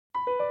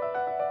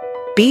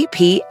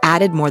BP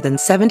added more than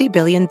 $70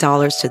 billion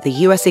to the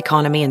U.S.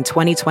 economy in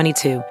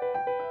 2022.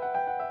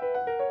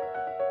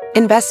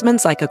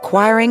 Investments like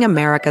acquiring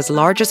America's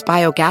largest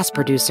biogas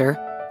producer,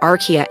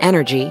 Archaea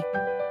Energy,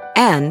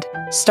 and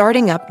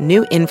starting up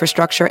new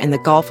infrastructure in the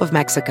Gulf of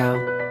Mexico.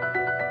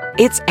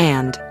 It's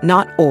and,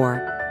 not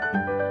or.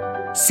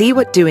 See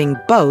what doing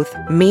both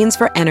means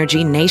for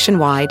energy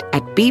nationwide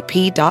at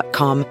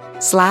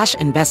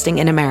bp.com/investing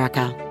in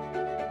America.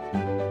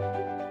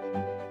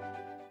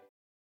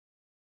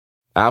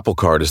 Apple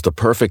Card is the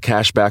perfect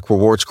cashback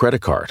rewards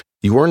credit card.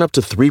 You earn up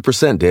to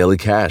 3% daily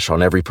cash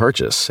on every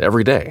purchase,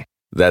 every day.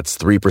 That's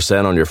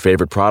 3% on your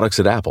favorite products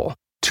at Apple,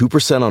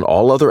 2% on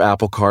all other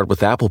Apple Card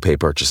with Apple Pay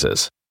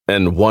purchases,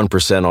 and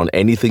 1% on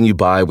anything you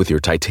buy with your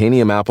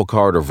titanium Apple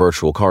Card or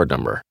virtual card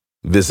number.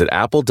 Visit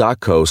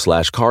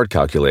apple.co/card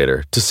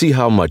calculator to see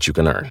how much you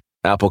can earn.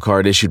 Apple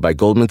Card issued by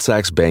Goldman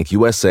Sachs Bank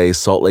USA,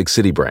 Salt Lake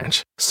City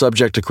branch.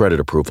 Subject to credit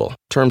approval.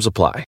 Terms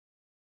apply.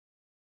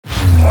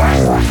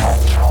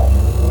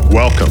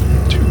 Welcome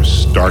to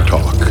Star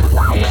Talk,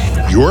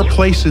 your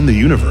place in the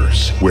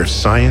universe where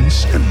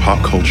science and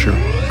pop culture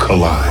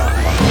collide.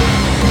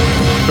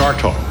 Star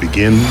Talk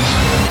begins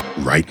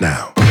right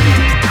now.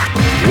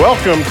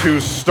 Welcome to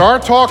Star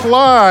Talk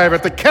Live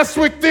at the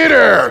Keswick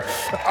Theater.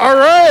 All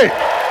right.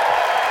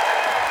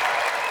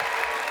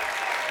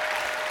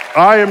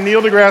 I am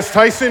Neil deGrasse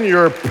Tyson,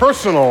 your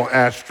personal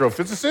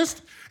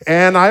astrophysicist,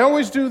 and I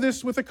always do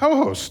this with a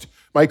co-host.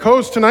 My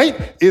co-host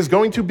tonight is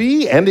going to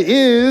be and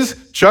is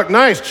Chuck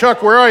Nice.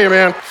 Chuck, where are you,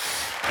 man?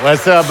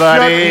 What's up,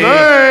 buddy? Chuck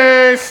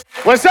Nice.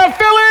 What's up,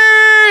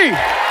 Philly?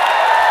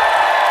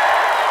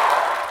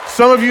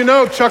 Some of you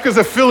know Chuck is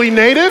a Philly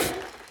native.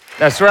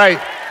 That's right.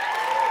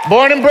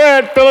 Born and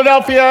bred,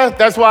 Philadelphia.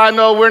 That's why I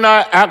know we're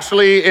not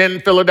actually in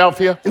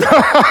Philadelphia.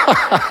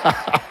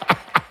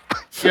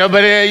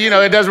 But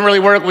it doesn't really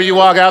work when you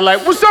walk out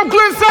like, "What's up,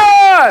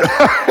 Glenside?"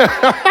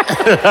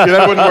 Yeah,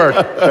 that wouldn't work.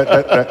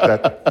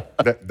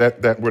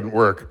 That wouldn't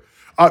work.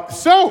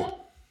 So,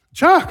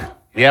 Chuck.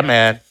 Yeah,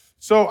 man.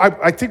 So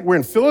I think we're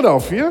in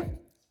Philadelphia.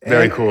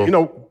 Very cool.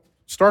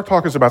 Star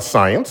Talk is about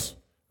science,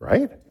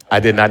 right? I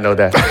did not know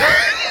that.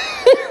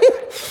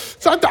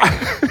 So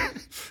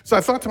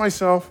I thought to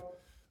myself,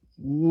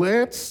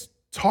 let's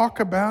talk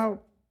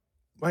about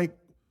like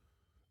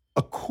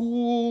a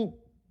cool,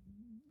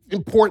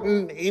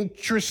 important,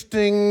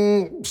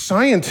 interesting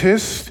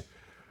scientist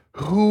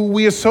who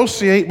we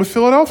associate with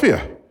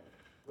Philadelphia.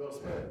 Will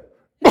Smith.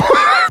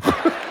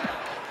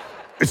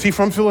 Is he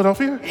from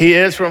Philadelphia? He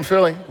is from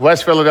Philly,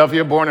 West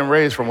Philadelphia, born and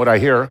raised from what I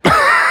hear.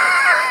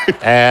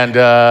 And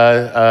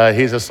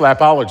he's a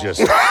slapologist.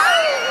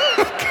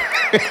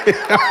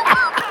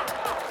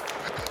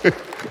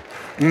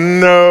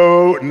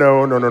 No.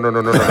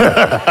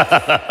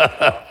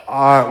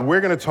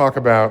 We're going to talk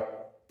about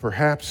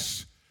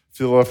perhaps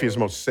Philadelphia's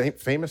most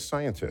famous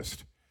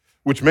scientist,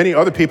 which many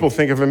other people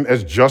think of him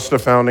as just a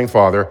founding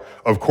father.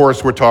 Of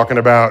course, we're talking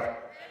about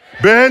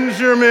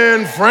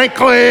Benjamin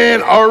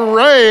Franklin. All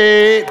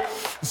right.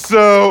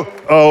 So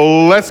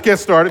let's get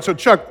started. So,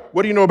 Chuck,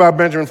 what do you know about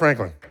Benjamin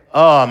Franklin?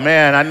 Oh,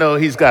 man, I know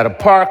he's got a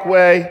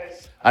parkway.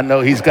 I know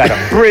he's got a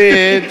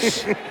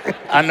bridge.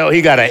 I know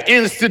he got an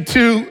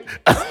institute.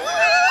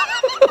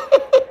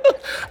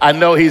 I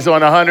know he's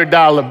on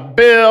 $100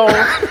 bill.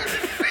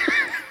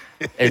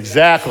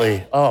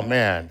 Exactly. Oh,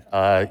 man.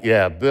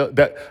 Yeah,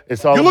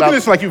 it's all You about... look at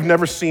this like you've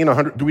never seen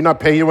 100. Do we not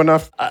pay you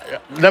enough?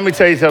 Let me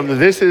tell you something.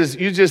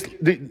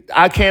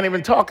 I can't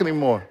even talk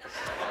anymore.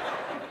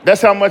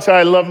 That's how much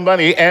I love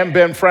money and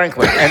Ben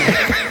Franklin.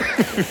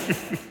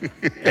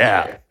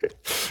 Yeah.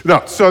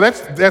 No, so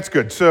that's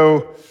good.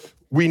 So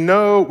we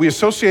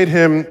associate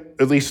him,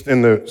 at least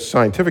in the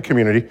scientific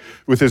community,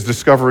 with his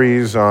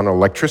discoveries on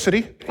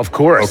electricity. Of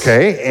course.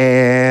 Okay,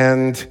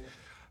 and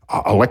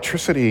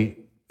electricity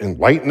and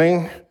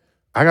lightning.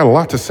 I got a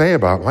lot to say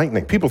about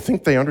lightning. People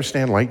think they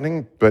understand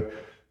lightning, but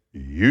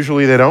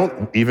usually they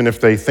don't, even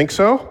if they think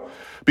so.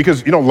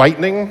 Because,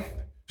 lightning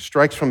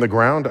strikes from the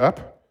ground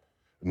up,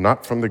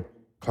 not from the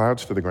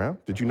clouds to the ground.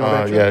 Did you know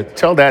that? Yeah,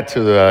 tell that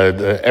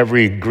to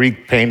every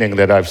Greek painting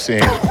that I've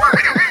seen.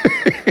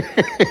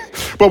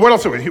 But what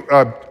else?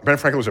 Ben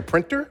Franklin was a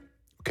printer,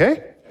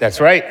 okay?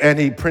 That's right. And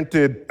he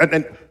printed,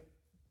 and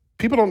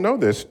people don't know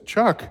this,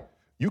 Chuck,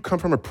 you come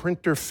from a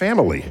printer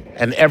family.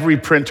 And every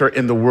printer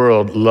in the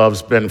world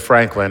loves Ben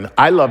Franklin.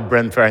 I love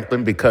Ben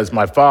Franklin because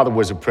my father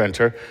was a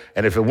printer,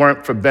 and if it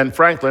weren't for Ben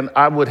Franklin,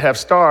 I would have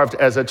starved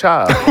as a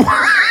child.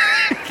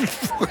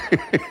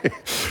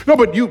 No,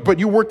 but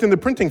you worked in the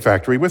printing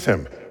factory with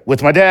him.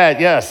 With my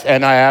dad, yes.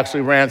 And I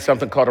actually ran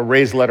something called a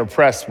raised letter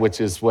press, which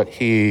is what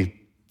he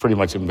pretty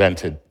much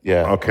invented.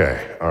 Yeah.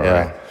 Okay, all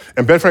right.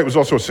 And Ben Franklin was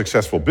also a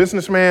successful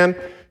businessman.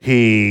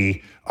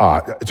 He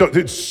so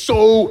did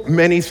so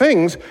many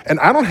things, and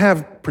I don't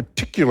have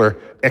particular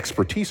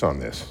expertise on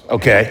this.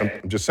 Okay.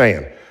 I'm just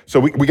saying. So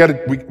we got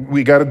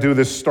to do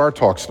this Star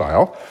Talk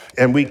style,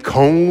 and we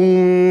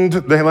combed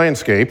the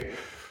landscape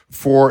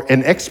for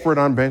an expert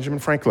on Benjamin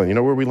Franklin. You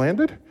know where we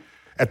landed?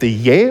 At the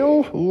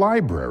Yale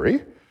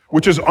Library,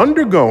 which is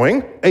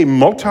undergoing a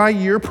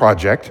multi-year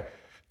project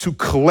to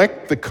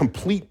collect the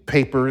complete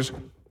papers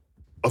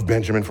of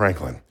Benjamin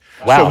Franklin.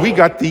 Wow. So we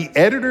got the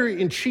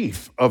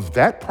editor-in-chief of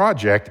that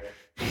project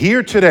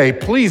here today.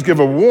 Please give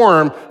a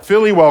warm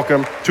Philly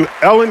welcome to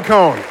Ellen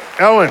Cohen.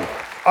 Ellen,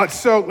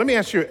 so let me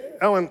ask you,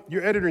 Ellen,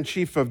 you're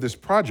editor-in-chief of this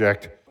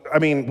project. I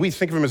mean, we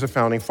think of him as a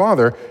founding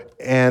father,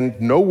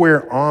 and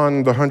nowhere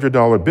on the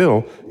 $100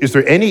 bill is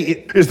there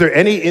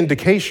any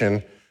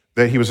indication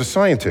that he was a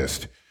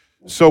scientist.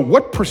 So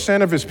what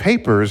percent of his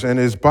papers and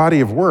his body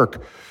of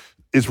work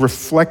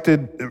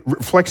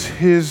reflects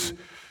his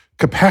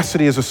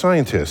capacity as a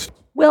scientist?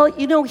 Well,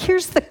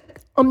 here's the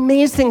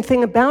amazing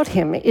thing about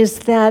him is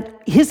that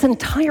his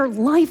entire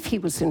life he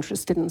was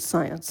interested in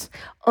science.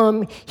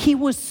 He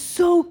was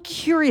so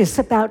curious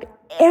about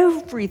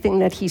everything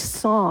that he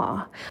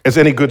saw. As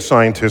any good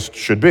scientist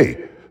should be.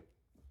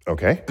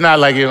 Okay? It's not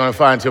like you're going to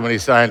find too many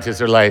scientists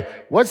who are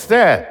like, what's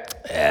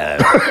that?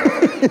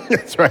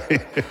 That's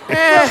right.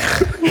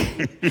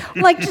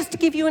 Like, just to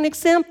give you an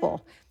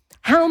example,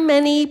 how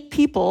many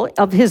people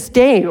of his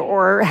day,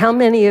 or how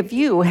many of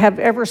you, have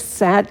ever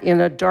sat in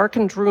a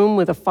darkened room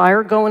with a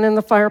fire going in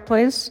the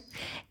fireplace,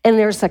 and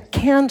there's a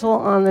candle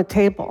on the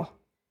table?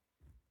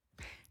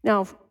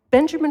 Now,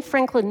 Benjamin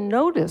Franklin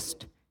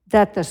noticed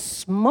that the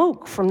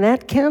smoke from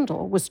that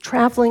candle was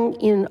traveling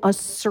in a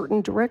certain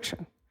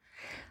direction.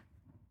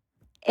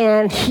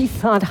 And he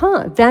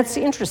thought, that's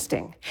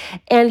interesting.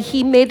 And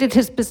he made it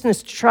his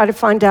business to try to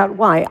find out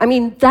why. I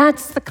mean,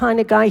 that's the kind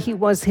of guy he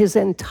was his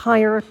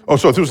entire... Oh,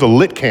 so if it was a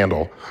lit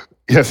candle.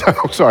 Yes,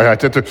 I'm sorry, I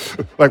tend to,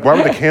 why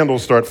would the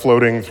candles start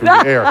floating through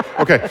the air?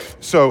 Okay,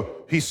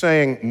 so he's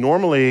saying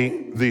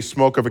normally the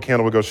smoke of a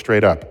candle would go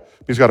straight up.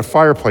 He's got a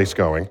fireplace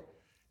going,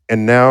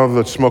 and now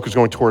the smoke is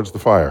going towards the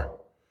fire.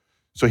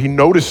 So he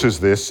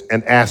notices this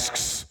and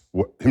asks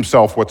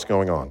himself what's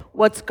going on.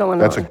 What's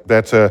going on?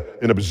 That's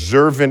an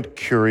observant,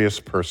 curious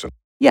person.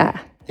 Yeah.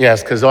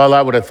 Yes, because all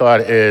I would have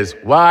thought is,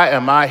 why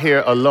am I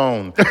here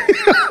alone?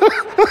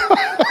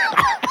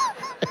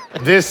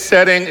 This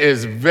setting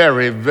is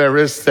very,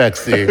 very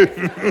sexy.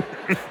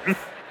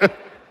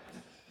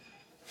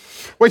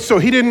 Wait,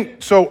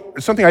 so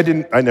something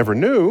I never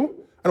knew,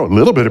 I know a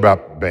little bit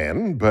about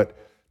Ben, but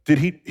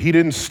he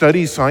didn't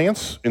study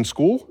science in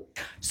school?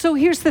 So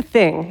here's the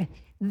thing.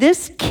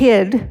 This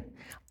kid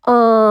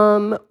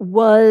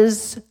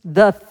was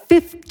the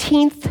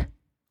 15th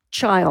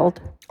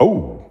child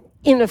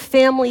in a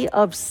family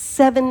of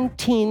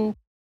 17.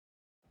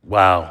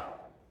 Wow.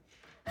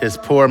 His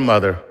poor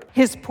mother.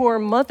 His poor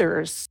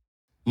mothers.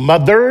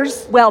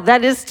 Mothers? Well,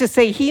 that is to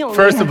say he only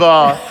First of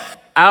all,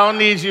 I don't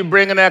need you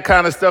bringing that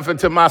kind of stuff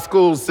into my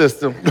school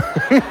system.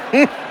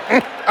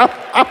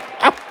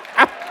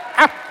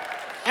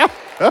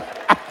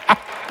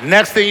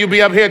 Next thing you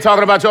be up here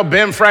talking about your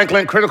Ben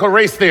Franklin critical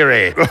race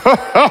theory.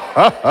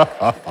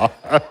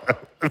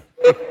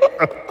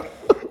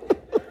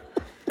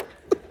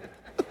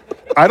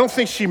 I don't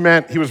think she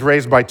meant he was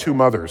raised by two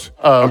mothers.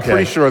 Oh, okay. I'm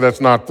pretty sure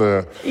that's not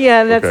the...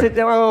 Yeah, that's it.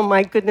 Oh,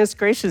 my goodness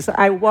gracious.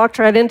 I walked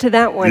right into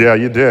that one. Yeah,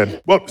 you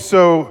did. Well,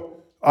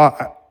 so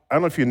I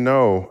don't know if you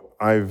know,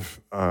 I've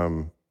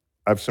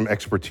some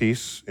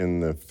expertise in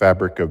the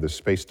fabric of the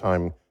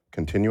space-time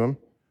continuum.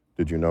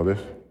 Did you know this?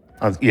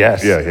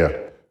 Yes.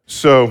 Yeah.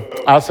 So...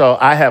 Also,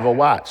 I have a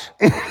watch.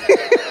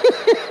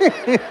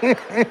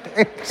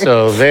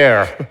 So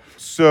there.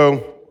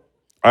 So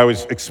I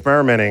was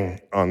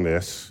experimenting on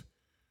this,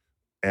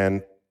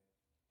 and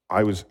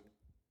I was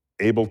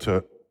able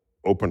to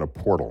open a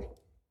portal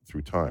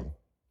through time.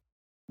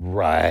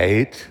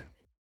 Right.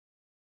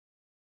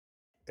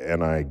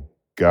 And I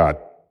got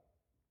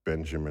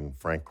Benjamin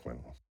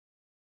Franklin.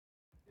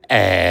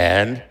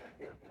 And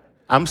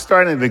I'm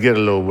starting to get a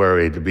little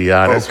worried, to be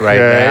honest, right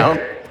Okay. now.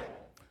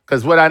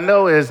 Because what I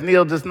know is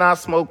Neil does not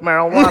smoke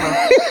marijuana.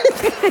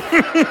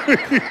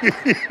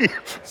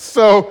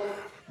 So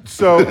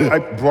I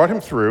brought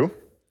him through,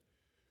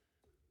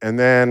 and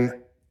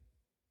then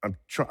I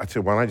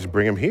said, why don't I just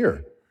bring him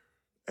here?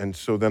 And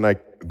so then I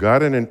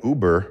got in an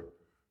Uber,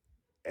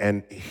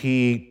 and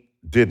he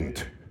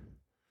didn't.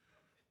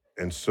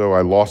 And so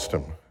I lost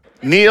him.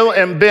 Neil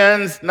and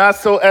Ben's not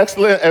so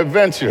excellent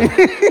adventure.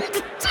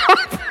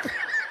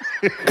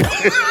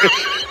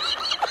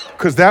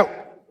 Because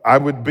I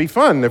would be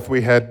fun if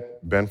we had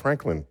Ben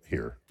Franklin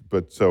here.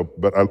 But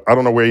I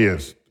don't know where he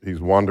is. He's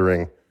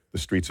wandering the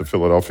streets of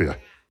Philadelphia.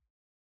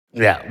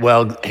 Yeah,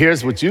 well,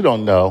 here's what you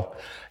don't know.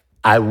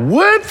 I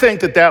would think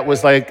that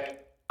was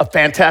like a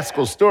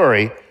fantastical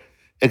story,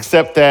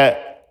 except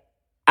that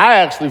I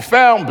actually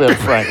found Ben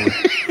Franklin.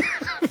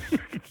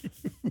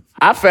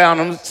 I found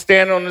him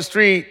standing on the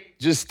street,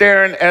 just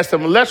staring at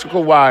some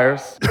electrical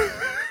wires.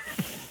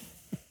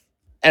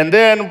 And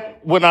then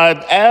when I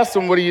asked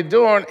him, what are you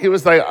doing? He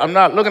was like, I'm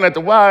not looking at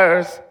the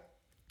wires.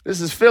 This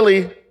is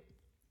Philly.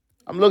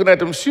 I'm looking at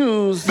them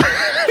shoes.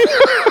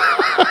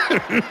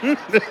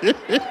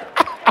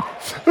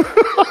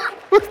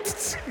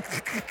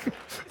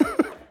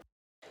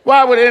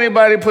 Why would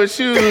anybody put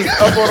shoes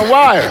up on a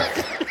wire?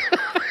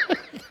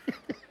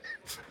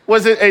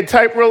 Was it a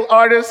tightrope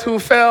artist who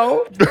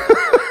fell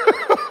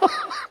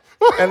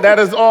And that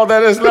is all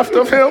that is left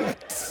of him?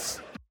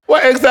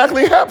 What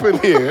exactly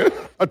happened here?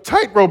 A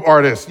tightrope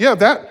artist.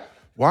 Yeah,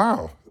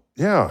 wow.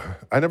 Yeah,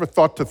 I never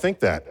thought to think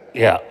that.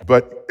 Yeah.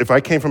 But if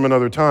I came from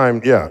another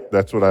time, yeah,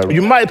 that's what I would.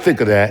 You might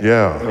think of that.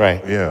 Yeah.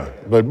 Right. Yeah.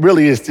 But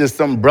really, it's just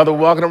some brother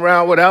walking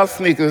around without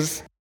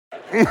sneakers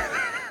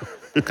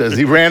because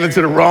he ran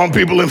into the wrong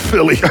people in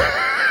Philly.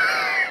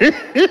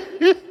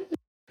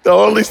 The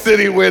only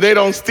city where they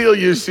don't steal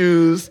your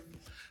shoes.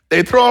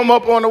 They throw them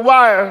up on the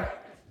wire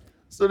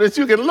so that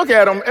you can look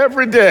at them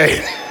every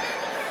day.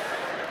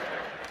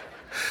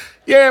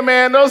 Yeah,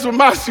 man, those were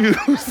my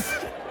shoes.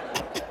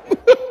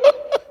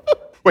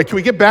 Wait, can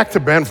we get back to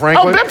Ben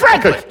Franklin? Oh, Ben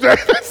Franklin.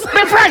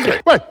 Ben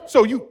Franklin. Wait,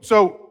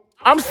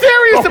 I'm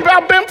serious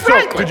about Ben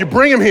Franklin. So, did you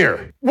bring him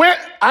here? Where?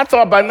 I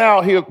thought by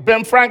now here,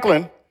 Ben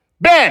Franklin.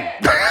 Ben!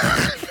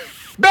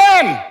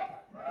 Ben!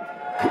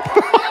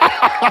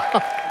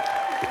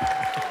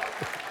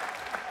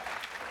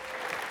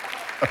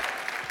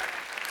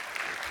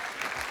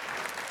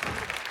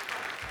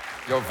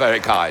 You're very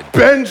kind.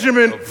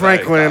 Benjamin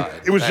Franklin.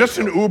 kind. It was Thank just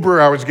an Uber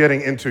I was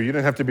getting into. You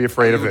didn't have to be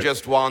afraid of You it.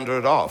 just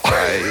wandered off.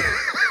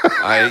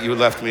 You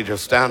left me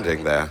just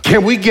standing there.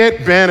 Can we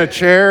get Ben a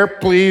chair,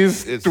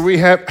 please? Do we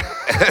have...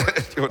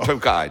 You're too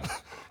kind.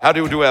 How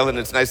do you do, Ellen?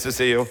 It's nice to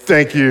see you.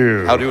 Thank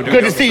you. How do you do?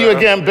 Good to see you sir?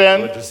 again,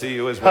 Ben. Good to see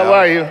you as well. How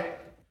are you?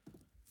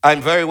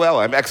 I'm very well.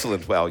 I'm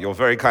excellent well. You're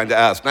very kind to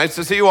ask. Nice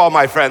to see you all,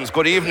 my friends.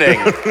 Good evening.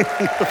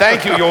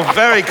 Thank you. You're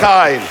very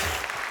kind.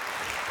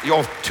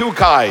 You're too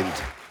kind.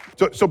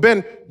 So,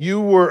 Ben, you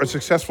were a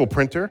successful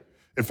printer.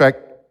 In fact,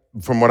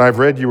 from what I've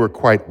read, you were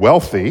quite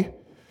wealthy.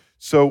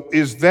 So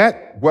is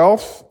that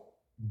wealth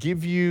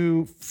give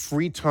you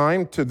free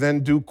time to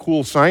then do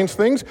cool science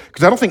things?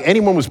 Because I don't think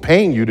anyone was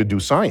paying you to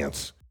do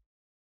science.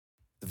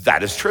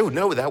 That is true.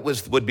 No, that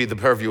would be the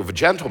purview of a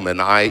gentleman.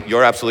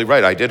 You're absolutely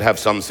right. I did have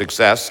some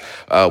success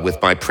with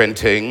my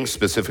printing,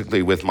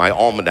 specifically with my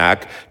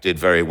almanac. Did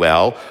very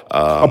well.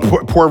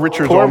 Poor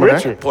Richard's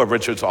almanac? Poor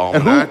Richard's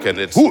almanac, and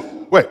it's.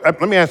 Wait,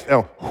 let me ask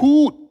Elle,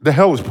 who the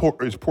hell is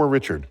Poor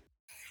Richard?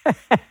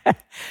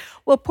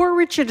 Well, Poor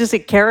Richard is a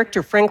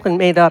character Franklin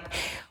made up.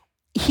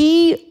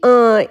 He,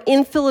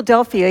 in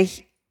Philadelphia,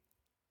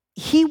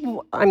 he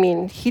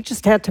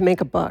just had to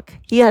make a buck.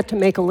 He had to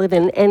make a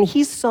living, and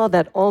he saw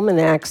that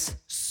almanacs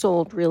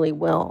sold really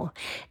well.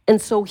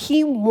 And so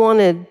he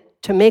wanted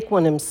to make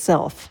one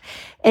himself.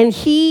 And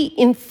he,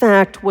 in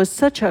fact, was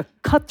such a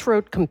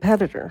cutthroat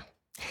competitor.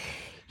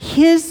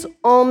 His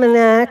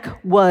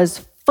almanac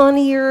was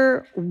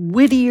funnier,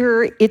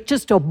 wittier. It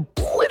just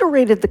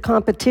obliterated the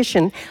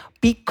competition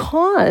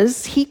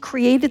because he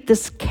created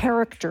this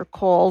character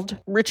called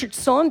Richard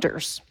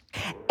Saunders.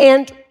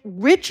 And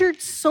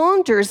Richard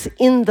Saunders,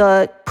 in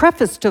the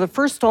preface to the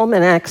first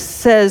almanac,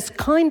 says,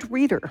 "Kind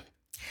reader,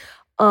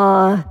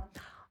 I'm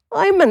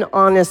an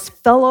honest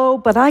fellow,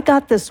 but I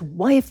got this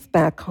wife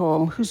back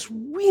home who's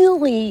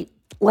really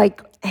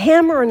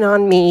hammering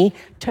on me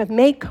to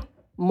make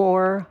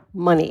more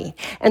money.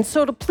 And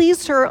so to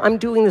please her, I'm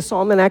doing this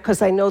almanac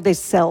because I know they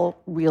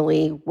sell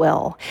really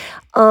well.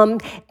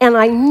 And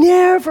I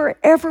never,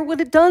 ever would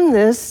have done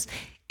this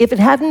if it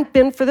hadn't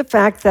been for the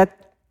fact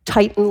that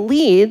Titan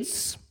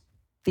Leeds,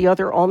 the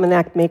other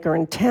almanac maker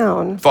in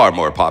town, Far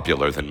more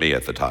popular than me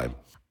at the time.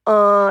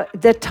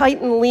 that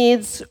Titan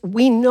Leeds,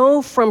 we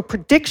know from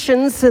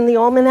predictions in the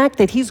almanac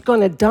that he's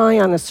going to die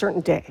on a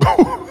certain day.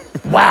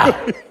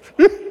 Wow.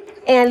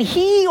 And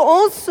he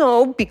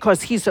also,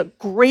 because he's a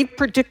great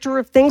predictor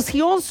of things,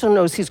 he also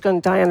knows he's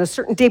going to die on a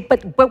certain day,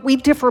 but we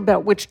differ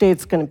about which day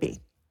it's going to be.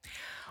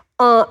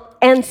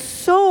 And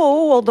so,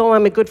 although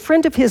I'm a good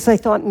friend of his, I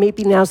thought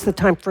maybe now's the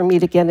time for me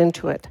to get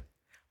into it.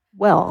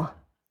 Well,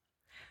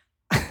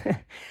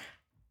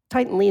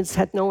 Titan Leeds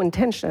had no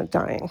intention of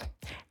dying.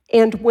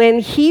 And when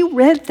he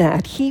read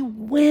that, he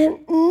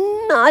went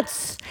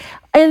nuts.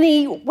 And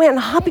he went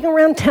hopping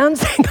around town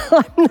saying,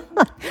 I'm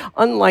not,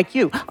 unlike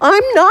you,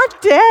 I'm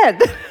not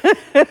dead.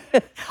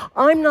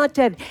 I'm not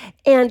dead.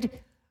 And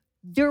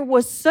there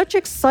was such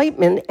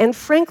excitement, and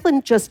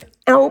Franklin just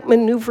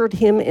outmaneuvered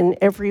him in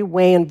every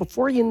way. And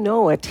before you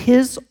know it,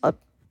 his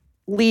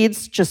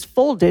leads just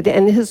folded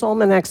and his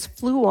almanacs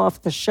flew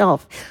off the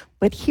shelf.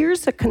 But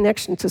here's a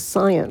connection to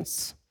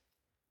science.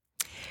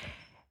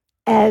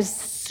 As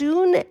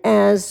soon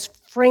as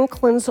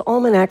Franklin's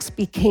almanacs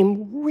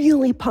became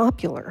really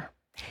popular,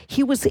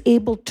 he was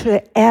able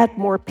to add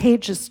more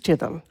pages to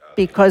them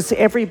because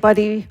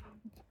everybody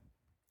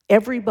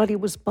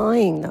was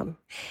buying them.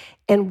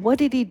 And what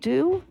did he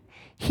do?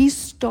 He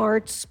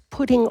starts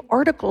putting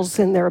articles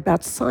in there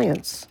about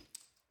science.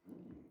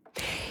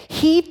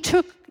 He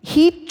took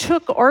he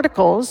took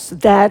articles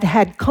that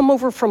had come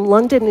over from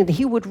London and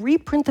he would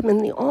reprint them in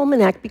the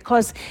almanac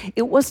because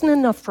it wasn't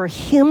enough for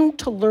him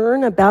to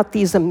learn about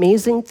these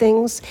amazing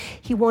things.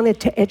 He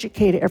wanted to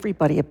educate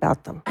everybody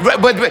about them.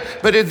 But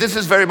this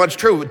is very much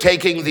true.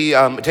 Taking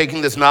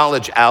this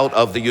knowledge out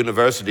of the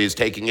universities,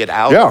 taking it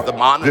out of the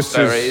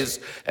monasteries,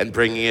 and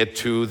bringing it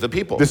to the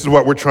people. This is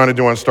what we're trying to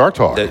do on Star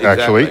Talk,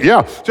 actually. Exactly.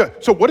 Yeah.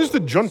 So what is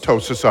the Junto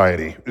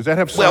Society? Does that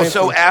have science?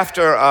 Well, so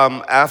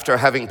after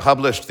having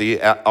published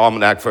the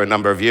almanac for a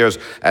number of years,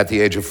 at the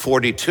age of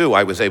 42,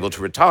 I was able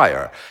to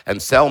retire and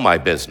sell my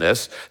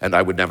business, and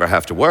I would never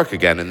have to work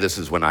again. And this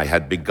is when I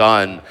had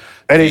begun.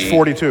 At age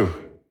 42?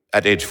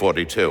 At age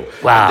 42.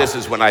 Wow. And this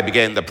is when I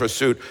began the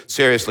pursuit,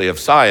 seriously, of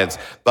science.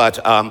 But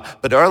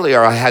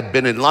earlier, I had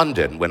been in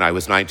London when I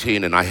was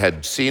 19, and I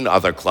had seen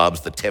other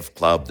clubs, the TIFF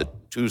Club, the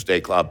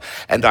Tuesday Club,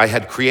 and I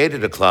had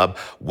created a club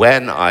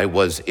when I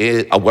was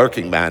a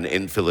working man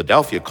in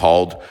Philadelphia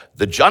called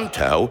the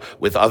Junto,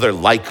 with other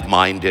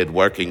like-minded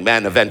working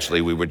men.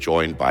 Eventually, we were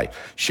joined by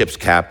ship's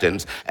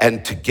captains,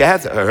 and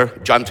together,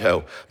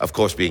 Junto, of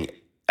course, being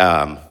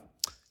Latin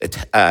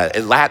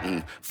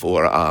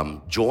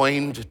for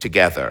joined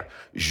together.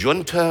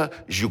 Junta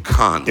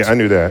jucant. Yeah, I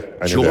knew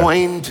that.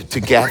 Joined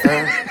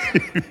together,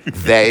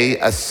 they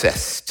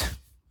assist.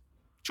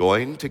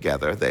 Joined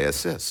together, they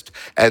assist.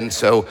 And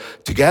so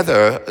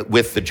together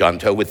with the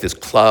Junto, with this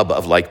club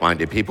of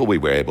like-minded people, we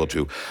were able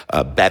to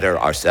better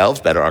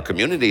ourselves, better our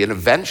community, and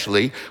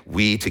eventually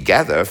we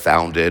together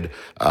founded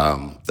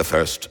the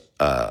first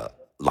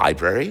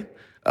library,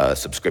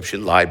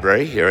 subscription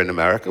library here in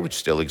America, which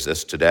still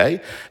exists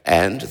today,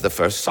 and the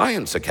first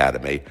science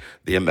academy,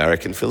 the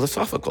American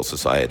Philosophical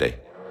Society,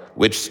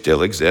 which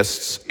still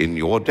exists in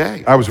your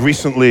day. I was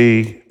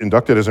recently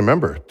inducted as a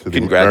member to the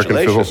American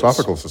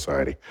Philosophical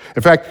Society.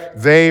 In fact,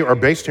 they are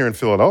based here in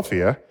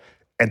Philadelphia,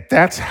 and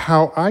that's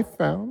how I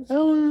found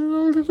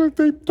Ellen.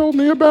 They told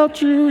me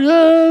about you,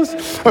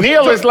 yes.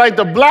 Neil is like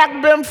the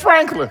Black Ben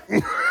Franklin.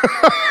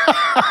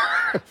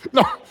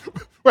 No,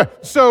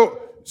 but...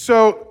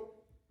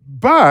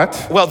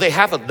 Well, they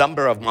have a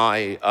number of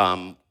my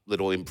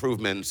little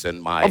improvements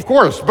and my of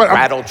course, but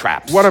rattle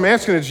traps. What I'm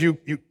asking is you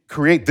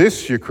create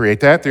this, you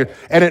create that,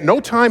 and at no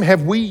time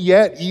have we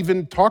yet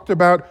even talked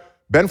about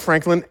Ben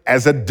Franklin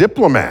as a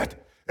diplomat.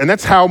 And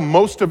that's how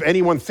most of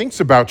anyone thinks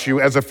about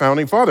you as a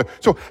founding father.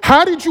 So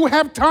how did you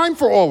have time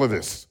for all of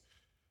this?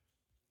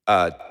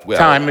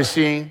 Time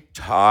machine.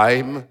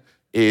 Time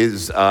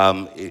is,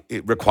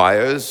 it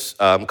requires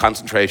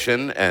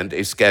concentration and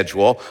a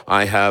schedule.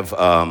 I have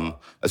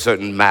a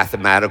certain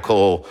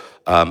mathematical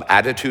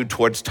attitude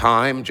towards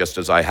time, just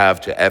as I have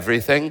to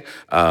everything.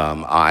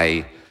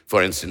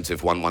 For instance,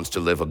 if one wants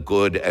to live a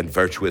good and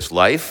virtuous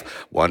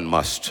life, one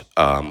must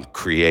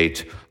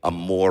create a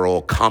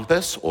moral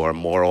compass or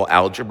moral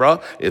algebra.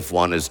 If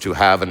one is to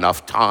have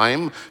enough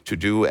time to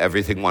do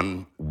everything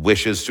one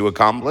wishes to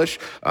accomplish,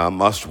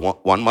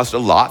 one must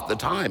allot the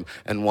time,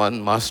 and one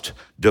must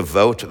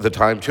devote the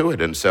time to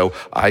it. And so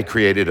I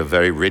created a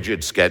very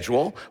rigid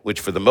schedule,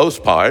 which for the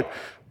most part,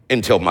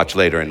 until much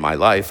later in my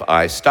life,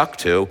 I stuck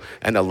to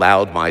and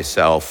allowed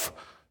myself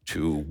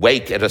to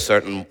wake at a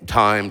certain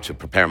time, to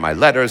prepare my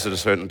letters at a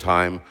certain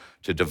time,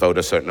 to devote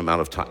a certain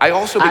amount of time. I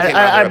also became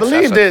I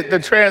believe that the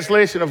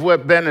translation of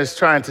what Ben is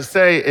trying to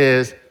say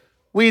is,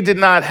 we did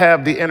not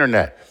have the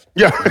internet.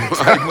 Yeah.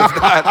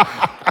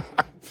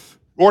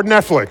 Or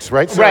Netflix,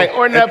 right? So right,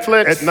 or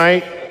Netflix. At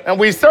night. And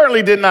we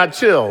certainly did not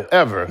chill,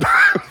 ever.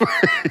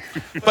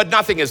 But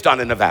nothing is done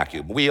in a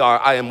vacuum.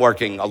 I am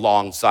working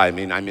alongside,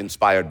 I'm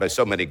inspired by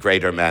so many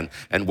greater men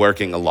and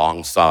working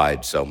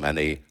alongside so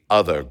many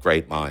other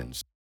great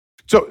minds.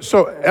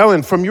 So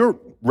Ellen, from your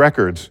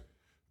records,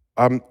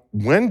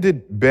 when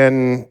did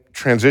Ben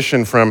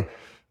transition from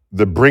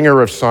the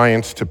bringer of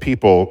science to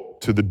people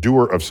to the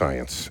doer of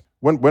science?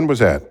 When was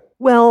that?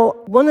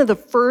 Well, one of the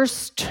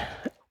first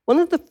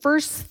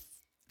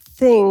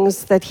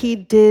things that he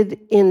did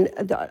in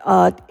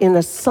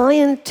a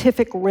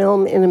scientific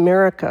realm in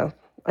America,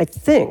 I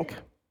think,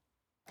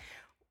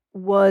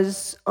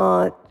 was...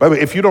 By the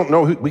way, if you don't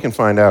know, we can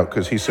find out,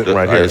 because he's sitting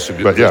right here.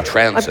 But yeah.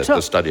 Transit,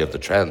 the study of the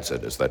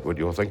transit, is that what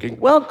you're thinking?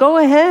 Well, go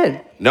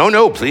ahead.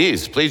 No,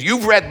 please.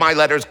 You've read my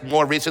letters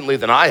more recently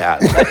than I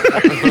have.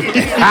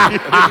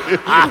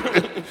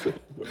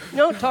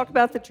 No, talk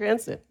about the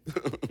transit.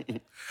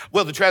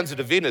 Well, the transit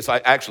of Venus,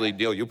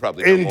 Neil, you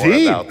probably know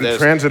more about this.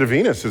 The transit of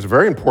Venus is a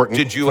very important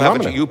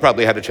phenomenon. You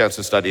probably had a chance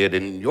to study it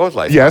in your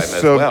lifetime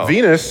as well. Yes, so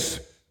Venus,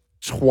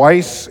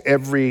 twice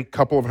every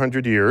couple of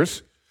 100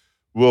 years,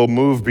 will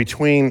move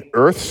between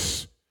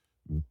Earth's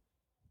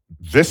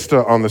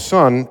vista on the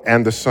sun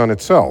and the sun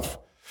itself.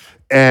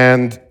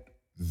 And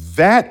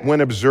that,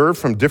 when observed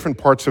from different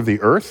parts of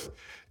the Earth,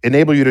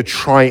 enable you to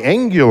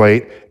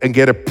triangulate and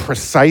get a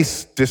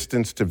precise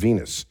distance to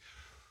Venus.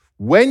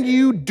 When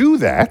you do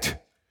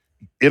that,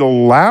 it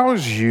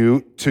allows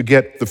you to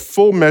get the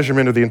full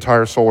measurement of the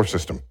entire solar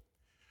system,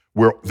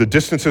 where the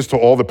distances to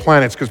all the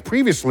planets, because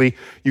previously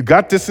you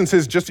got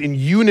distances just in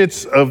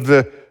units of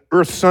the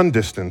Earth-Sun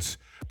distance,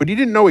 but you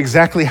didn't know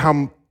exactly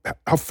how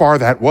how far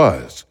that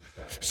was.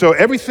 So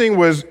everything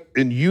was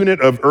in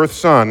unit of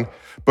Earth-Sun,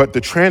 but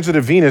the transit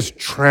of Venus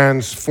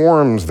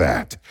transforms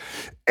that.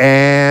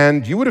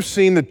 And you would have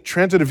seen the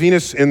transit of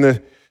Venus in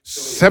the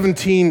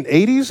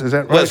 1780s, is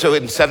that right? Well, so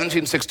in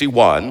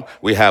 1761,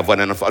 we have one,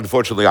 and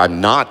unfortunately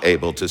I'm not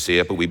able to see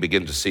it, but we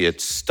begin to see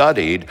it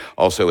studied.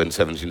 Also in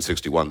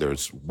 1761,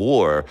 there's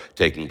war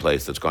taking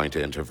place that's going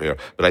to interfere.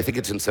 But I think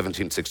it's in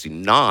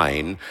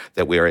 1769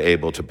 that we are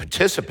able to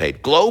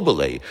participate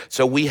globally.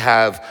 So we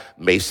have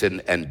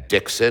Mason and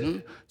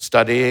Dixon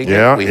studying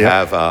it. We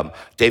have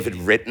David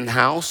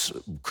Rittenhouse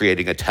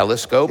creating a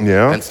telescope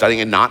and studying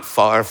it not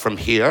far from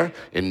here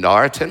in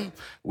Narton.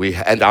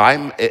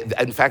 I'm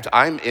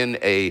in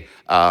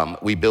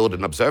we build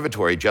an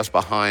observatory just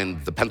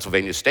behind the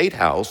Pennsylvania State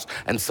House,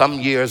 and some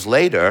years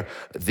later,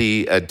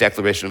 the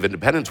Declaration of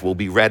Independence will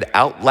be read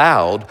out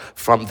loud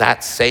from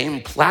that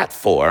same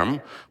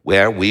platform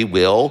where we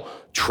will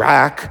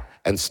track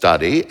and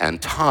study and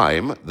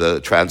time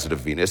the transit of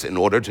Venus in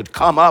order to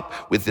come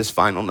up with this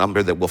final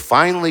number that will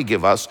finally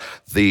give us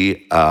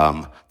the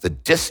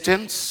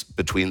distance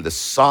between the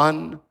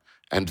sun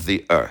and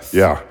the Earth.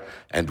 Yeah.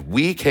 And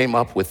we came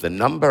up with the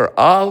number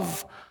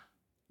of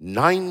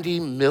 90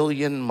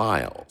 million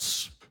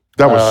miles.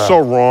 That was so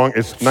wrong.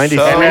 It's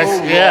 93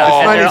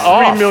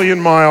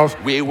 million miles.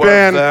 We were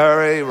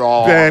very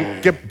wrong.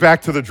 Ben, get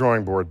back to the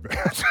drawing board.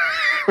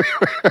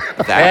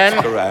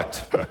 That's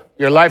correct.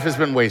 Your life has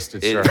been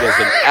wasted, sir. It was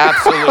an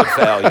absolute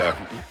failure.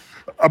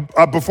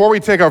 Before we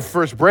take our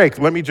first break,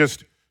 let me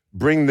just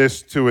bring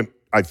this to an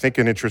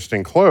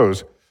interesting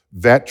close.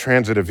 That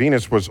transit of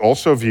Venus was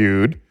also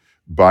viewed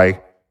by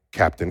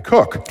Captain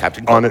Cook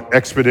on an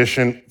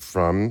expedition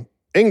from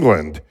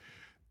England.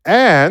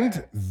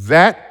 And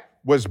that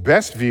was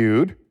best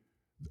viewed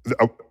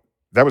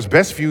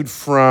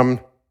from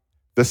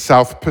the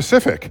South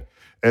Pacific.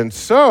 And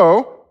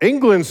so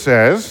England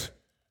says,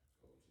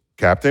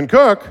 Captain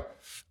Cook,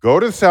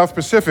 go to the South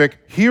Pacific.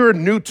 Here are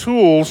new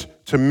tools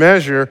to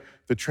measure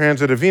the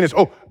transit of Venus.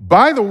 Oh,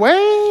 by the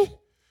way,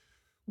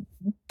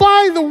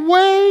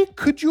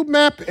 could you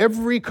map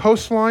every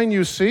coastline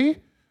you see?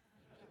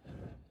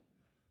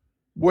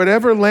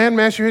 Whatever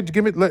landmass you had to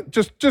give it,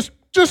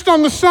 just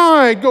on the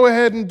side, go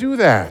ahead and do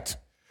that.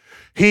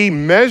 He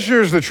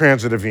measures the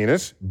transit of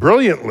Venus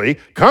brilliantly,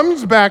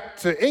 comes back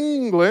to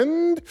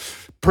England,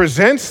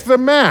 presents the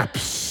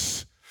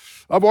maps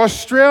of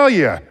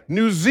Australia,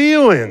 New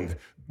Zealand,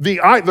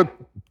 the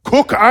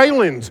Cook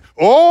Islands,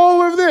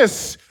 all of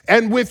this.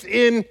 And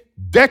within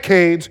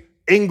decades,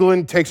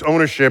 England takes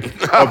ownership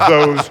of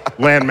those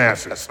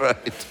landmasses.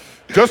 Right.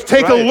 Just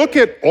take a look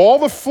at all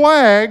the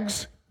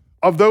flags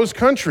of those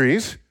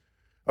countries,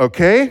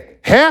 okay?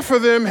 Half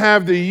of them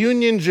have the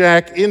Union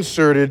Jack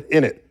inserted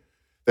in it.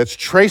 That's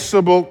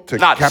traceable to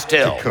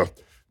Captain Cook.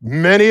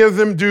 Many of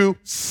them do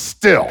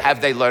still.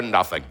 Have they learned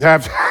nothing?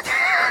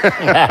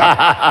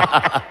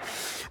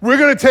 We're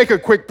going to take a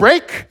quick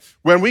break.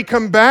 When we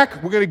come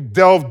back, we're going to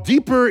delve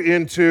deeper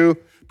into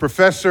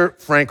Professor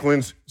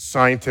Franklin's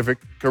scientific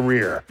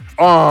career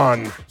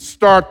on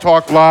Star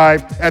Talk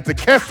Live at the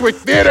Keswick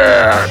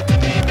Theater.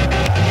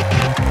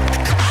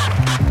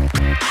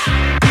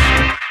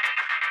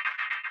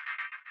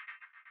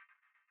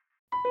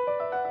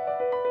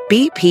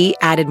 BP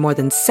added more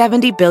than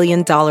 $70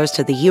 billion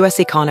to the U.S.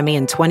 economy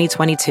in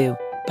 2022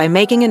 by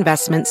making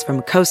investments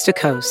from coast to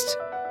coast.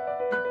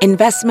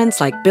 Investments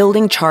like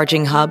building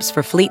charging hubs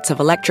for fleets of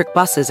electric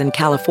buses in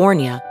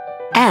California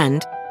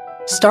and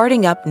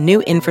starting up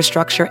new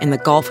infrastructure in the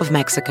Gulf of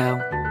Mexico.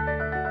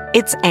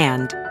 It's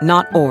and,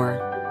 not or.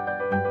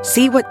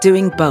 See what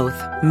doing both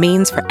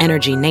means for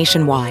energy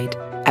nationwide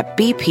at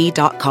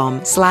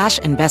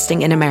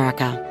bp.com/investing in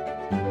America.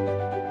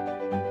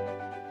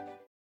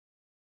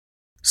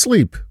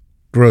 Sleep,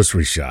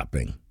 grocery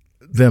shopping,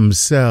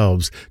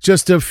 themselves,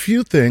 just a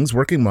few things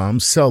working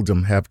moms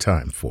seldom have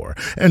time for.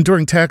 And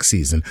during tax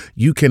season,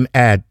 you can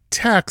add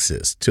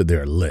taxes to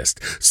their list.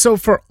 So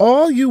for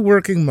all you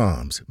working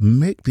moms,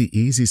 make the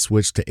easy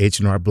switch to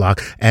H&R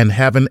Block and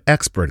have an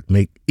expert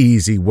make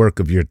easy work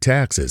of your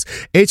taxes.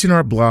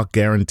 H&R Block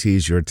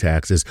guarantees your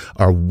taxes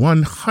are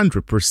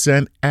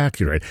 100%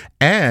 accurate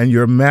and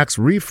your max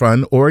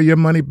refund or your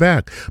money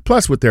back.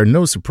 Plus, with their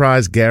no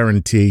surprise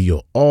guarantee,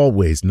 you'll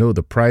always know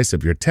the price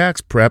of your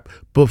tax prep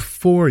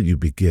before you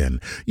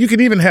begin. You can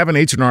even have an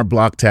H&R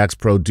Block Tax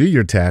Pro do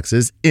your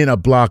taxes in a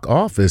Block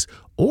office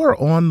or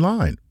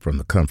online from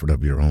the comfort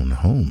of your own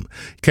home.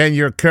 Can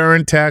your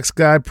current tax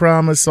guy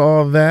promise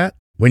all that?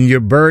 When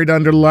you're buried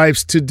under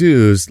life's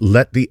to-dos,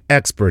 let the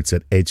experts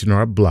at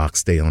H&R Block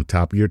stay on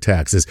top of your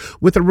taxes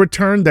with a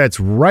return that's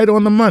right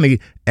on the money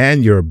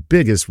and your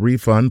biggest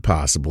refund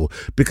possible.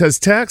 Because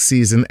tax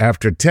season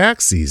after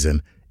tax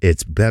season,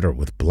 it's better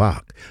with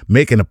Block.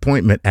 Make an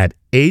appointment at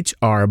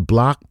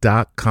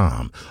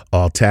hrblock.com.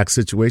 All tax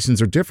situations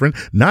are different.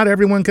 Not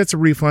everyone gets a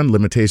refund.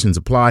 Limitations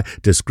apply.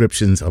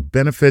 Descriptions of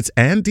benefits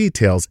and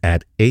details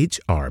at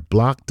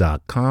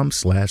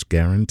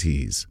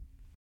hrblock.com/guarantees.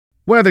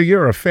 Whether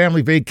you're a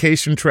family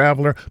vacation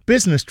traveler,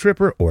 business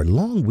tripper, or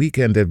long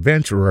weekend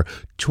adventurer,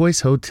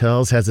 Choice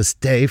Hotels has a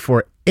stay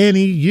for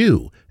any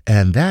you.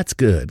 And that's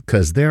good,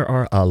 because there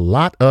are a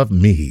lot of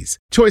me's.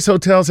 Choice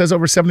Hotels has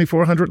over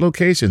 7,400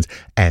 locations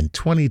and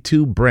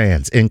 22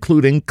 brands,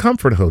 including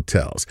Comfort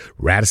Hotels,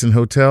 Radisson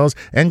Hotels,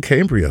 and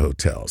Cambria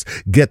Hotels.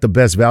 Get the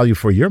best value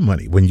for your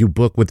money when you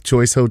book with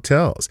Choice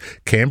Hotels.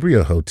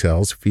 Cambria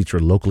Hotels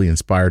feature locally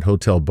inspired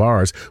hotel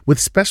bars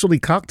with specialty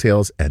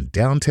cocktails and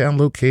downtown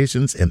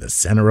locations in the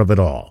center of it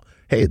all.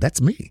 Hey,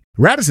 that's me.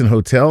 Radisson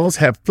Hotels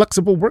have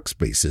flexible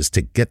workspaces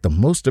to get the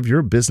most of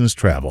your business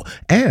travel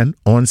and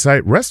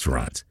on-site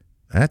restaurants.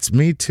 That's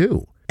me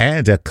too.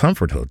 And at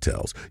Comfort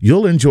Hotels,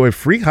 you'll enjoy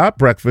free hot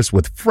breakfast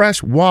with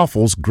fresh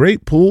waffles,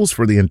 great pools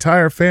for the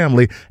entire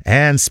family,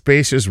 and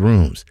spacious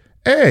rooms.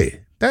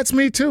 Hey, that's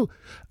me too.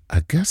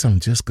 I guess I'm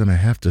just going to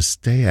have to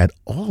stay at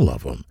all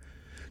of them.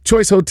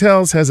 Choice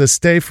Hotels has a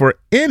stay for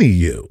any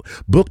you.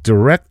 Book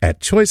direct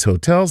at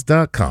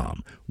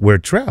choicehotels.com, where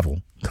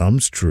travel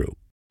comes true.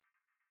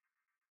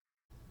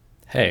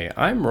 Hey,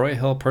 I'm Roy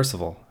Hill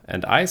Percival,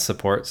 and I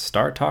support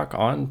Star Talk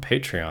on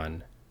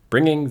Patreon.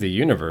 Bringing the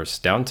universe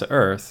down to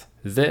Earth,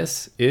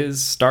 this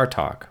is Star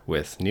Talk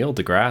with Neil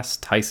deGrasse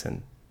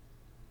Tyson.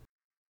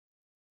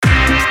 All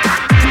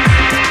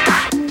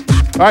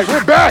right,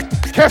 we're back.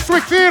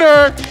 Keswick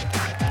Theater.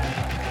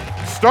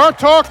 Star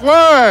Talk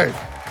Live.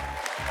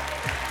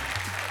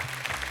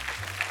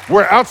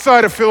 We're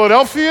outside of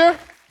Philadelphia,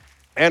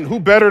 and who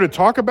better to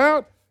talk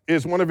about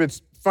is one of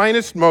its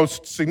finest,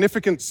 most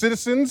significant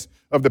citizens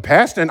of the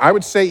past, and I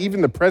would say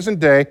even the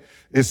present day.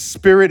 His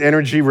spirit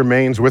energy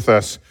remains with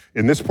us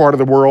in this part of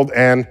the world,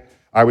 and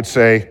I would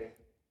say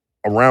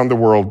around the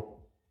world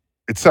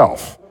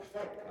itself.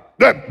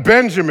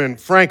 Benjamin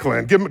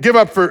Franklin. Give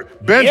up for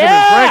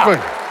Benjamin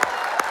Franklin.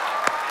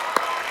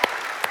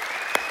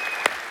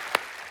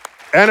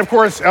 And of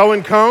course,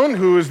 Ellen Cohn,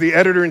 who is the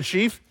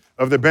editor-in-chief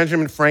of the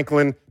Benjamin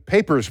Franklin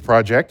Papers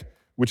Project,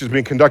 which is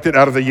being conducted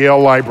out of the Yale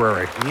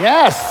Library.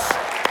 Yes.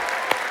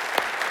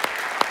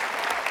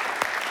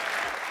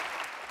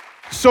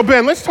 So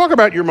Ben, let's talk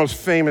about your most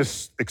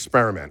famous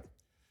experiment,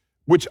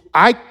 which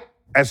I,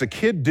 as a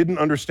kid, didn't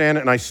understand,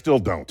 and I still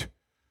don't.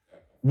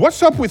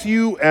 What's up with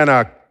you and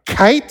a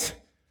kite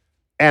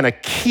and a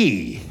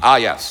key? Ah,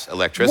 yes,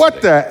 electricity.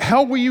 What the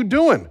hell were you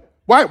doing?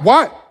 Why,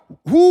 what,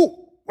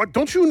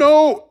 don't you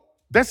know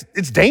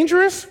it's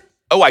dangerous?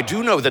 Oh, I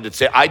do know that it's.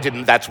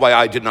 That's why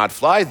I did not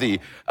fly the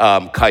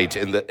kite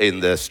in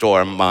the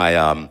storm.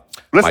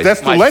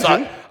 That's the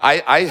legend. Son,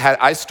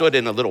 I stood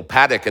in a little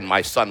paddock, and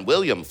my son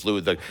William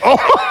flew the. Oh.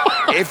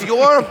 If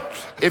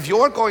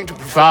you're going to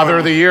perform, Father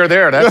of the Year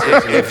there. That's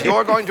it. If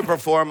you're going to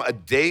perform a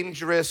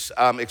dangerous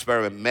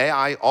experiment, may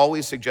I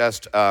always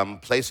suggest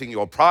placing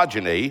your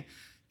progeny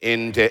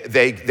in.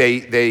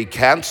 They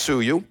can't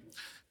sue you.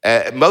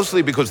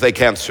 Mostly because they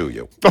can't sue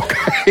you.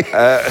 Okay.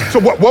 So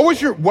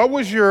what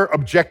was your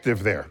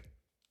objective there?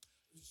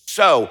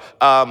 So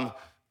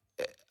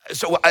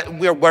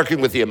we're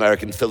working with the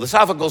American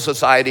Philosophical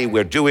Society.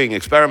 We're doing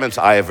experiments.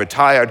 I have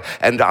retired,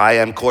 and I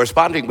am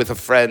corresponding with a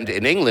friend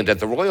in England at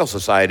the Royal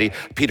Society,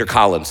 Peter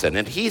Collinson,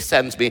 and he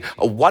sends me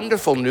a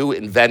wonderful new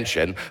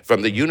invention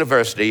from the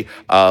University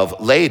of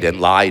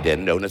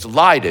Leiden, known as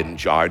Leyden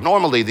jar.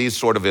 Normally, these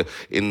sort of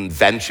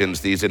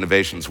inventions, these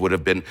innovations would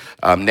have been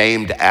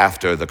named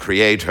after the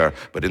creator,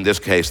 but in this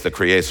case, the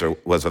creator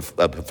was a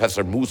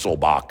Professor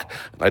Musselbach.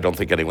 I don't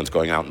think anyone's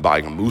going out and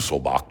buying a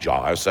Musselbach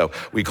jar, so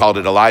we called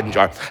it a Leyden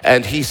jar.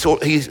 And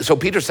so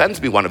Peter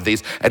sends me one of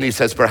these, and he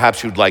says,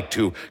 perhaps you'd like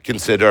to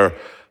consider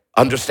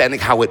understanding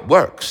how it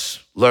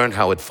works, learn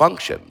how it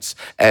functions.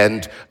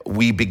 And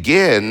we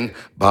begin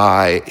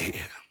by,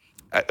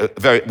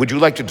 would you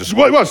like to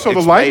describe? Well, so the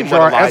Leyden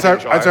jar, as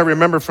I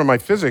remember from my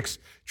physics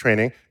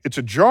training, it's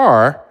a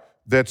jar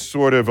that's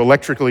sort of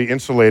electrically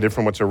insulated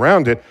from what's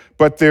around it,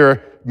 but there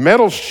are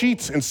metal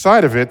sheets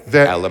inside of it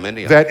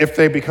that if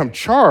they become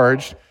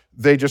charged,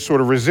 they just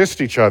sort of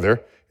resist each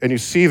other, and you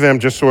see them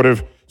just sort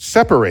of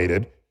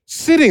separated,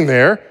 sitting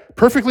there,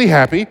 perfectly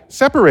happy,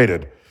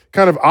 separated,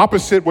 kind of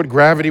opposite what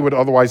gravity would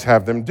otherwise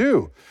have them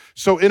do.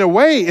 So in a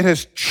way, it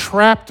has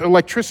trapped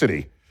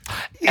electricity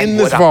in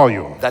this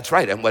volume. That's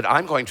right, and what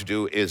I'm going to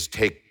do is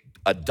take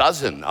a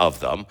dozen of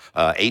them,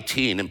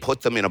 18, and put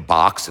them in a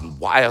box and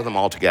wire them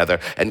all together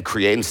and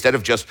create, instead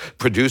of just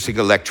producing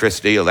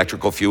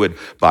electrical fluid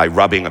by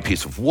rubbing a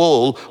piece of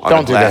wool on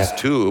a glass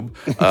tube,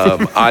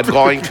 I'm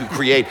going to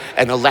create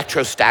an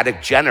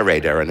electrostatic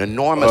generator, an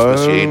enormous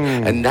machine,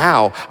 and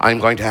now I'm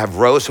going to have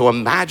rows, so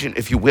imagine,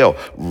 if you will,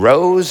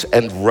 rows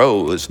and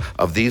rows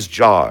of these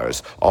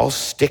jars all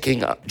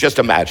sticking up, just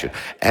imagine,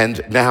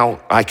 and now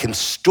I can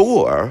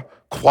store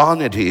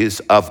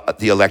quantities of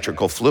the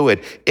electrical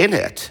fluid in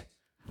it.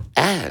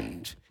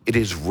 And it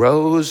is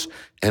rows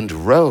and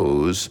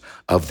rows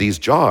of these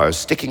jars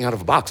sticking out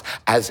of a box,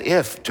 as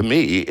if, to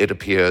me, it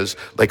appears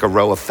like a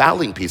row of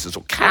fowling pieces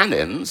or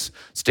cannons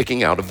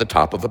sticking out of the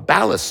top of a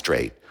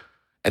balustrade.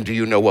 And do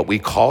you know what we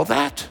call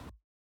that?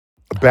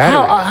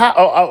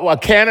 battery. A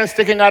cannon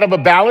sticking out of a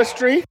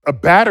balustry? A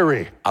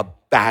battery. A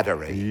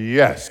battery.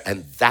 Yes.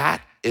 And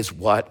that is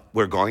what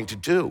we're going to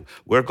do.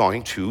 We're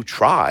going to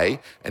try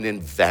and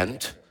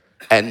invent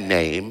and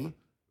name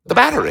the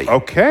battery.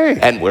 Okay.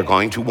 And we're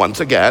going to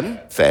once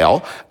again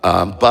fail,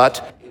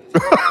 but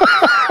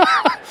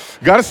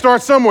got to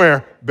start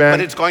somewhere, Ben.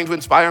 it's going to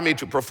inspire me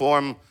to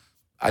perform,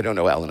 I don't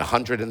know, Ellen,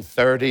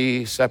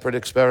 130 separate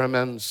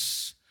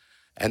experiments.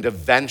 And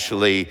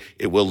eventually,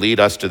 it will lead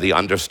us to the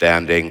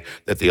understanding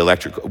that the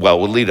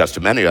will lead us to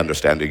many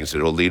understandings.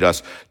 It will lead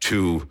us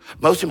to,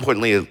 most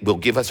importantly, it will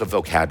give us a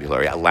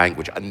vocabulary, a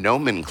language, a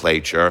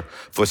nomenclature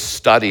for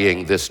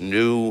studying this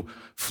new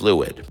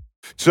fluid.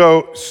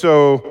 So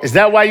Is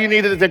that why you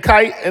needed the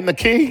kite and the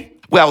key?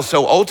 Well,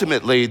 so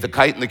ultimately, the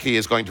kite and the key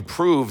is going to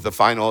prove the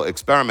final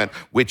experiment,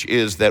 which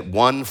is that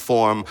one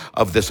form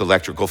of this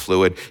electrical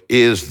fluid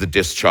is the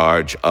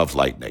discharge of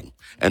lightning.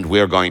 And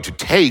we're going to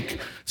take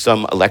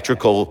some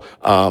electrical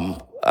charges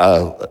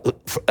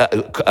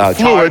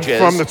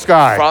from the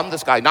sky. From the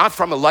sky, not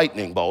from a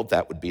lightning bolt,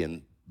 that would be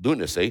in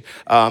lunacy.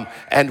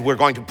 And we're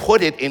going to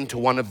put it into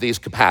one of these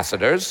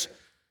capacitors.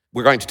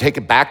 We're going to take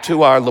it back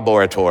to our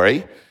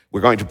laboratory.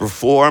 We're going to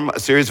perform a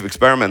series of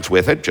experiments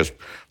with it. Just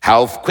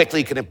how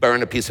quickly can it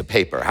burn a piece of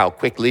paper? How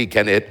quickly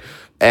can it?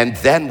 And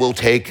then we'll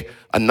take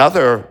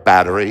another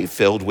battery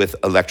filled with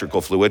electrical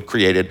fluid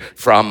created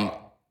from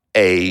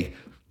a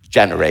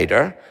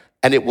generator,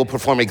 and it will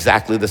perform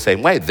exactly the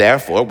same way.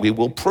 Therefore, we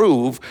will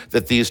prove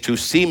that these two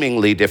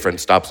seemingly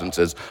different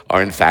substances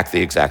are in fact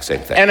the exact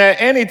same thing. And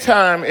at any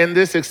time in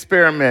this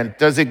experiment,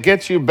 does it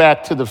get you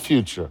back to the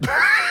future?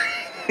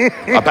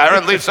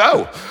 Apparently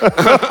so.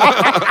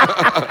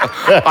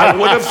 I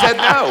would have said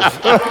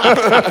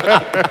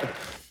no.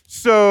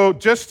 So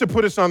just to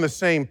put us on the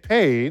same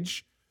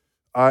page,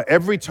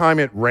 every time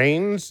it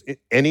rains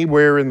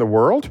anywhere in the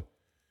world,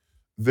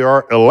 there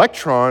are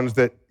electrons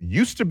that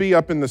used to be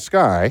up in the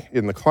sky,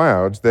 in the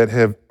clouds, that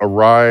have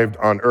arrived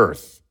on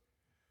Earth.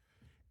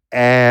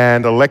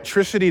 And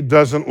electricity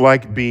doesn't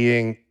like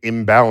being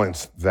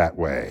imbalanced that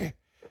way,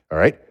 all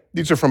right?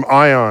 These are from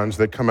ions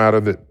that come out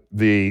of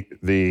the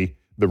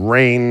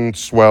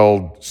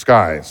rain-swelled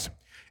skies.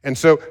 And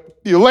so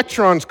the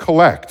electrons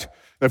collect.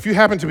 Now, if you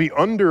happen to be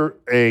under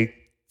a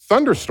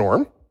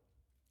thunderstorm,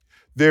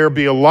 there'll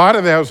be a lot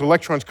of those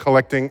electrons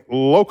collecting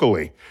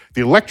locally.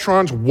 The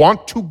electrons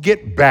want to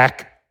get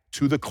back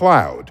to the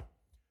cloud,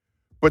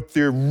 but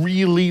they're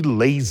really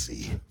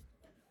lazy,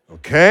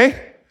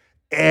 okay?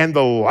 And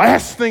the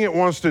last thing it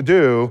wants to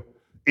do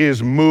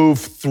is move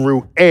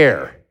through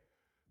air,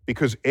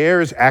 because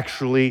air is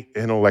actually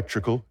an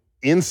electrical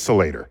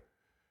insulator,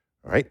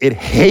 all right? It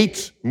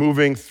hates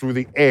moving through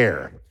the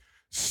air.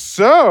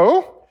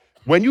 So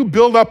when you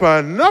build up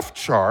enough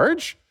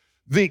charge,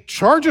 the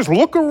charges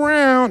look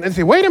around and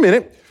say, wait a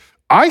minute,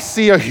 I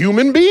see a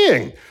human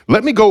being.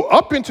 Let me go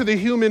up into the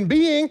human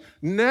being.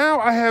 Now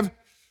I have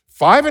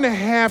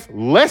 5.5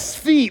 less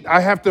feet I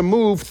have to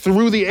move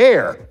through the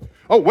air.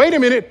 Oh, wait a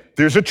minute,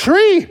 there's a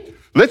tree.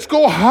 Let's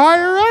go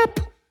higher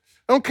up,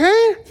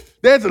 okay?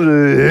 There's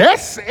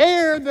less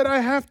air that I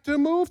have to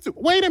move through.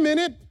 Wait a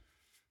minute,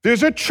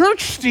 there's a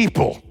church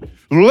steeple.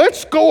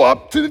 Let's go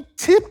up to the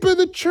tip of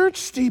the church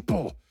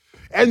steeple,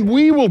 and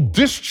we will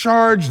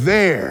discharge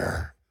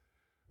there.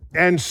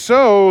 And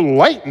so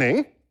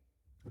lightning,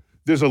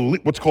 there's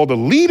what's called a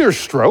leader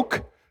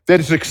stroke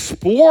that is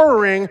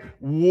exploring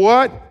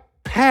what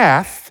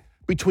path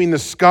between the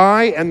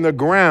sky and the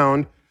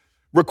ground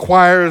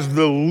requires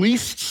the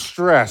least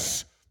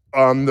stress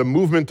on the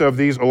movement of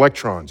these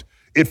electrons.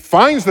 It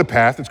finds the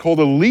path, it's called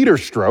a leader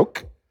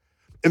stroke,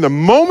 and the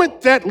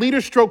moment that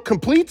leader stroke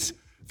completes,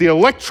 the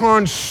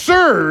electrons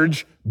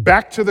surge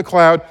back to the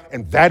cloud,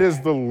 and that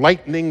is the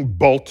lightning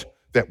bolt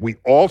that we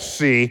all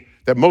see,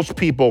 that most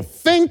people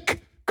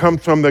think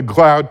comes from the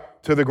cloud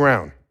to the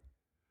ground.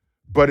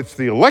 But it's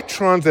the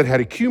electrons that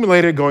had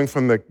accumulated going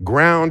from the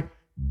ground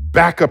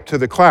back up to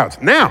the clouds.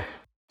 Now,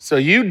 so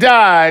you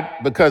died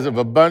because of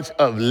a bunch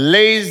of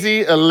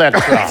lazy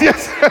electrons.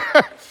 yes,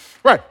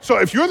 right. So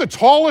if you're the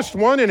tallest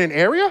one in an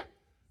area,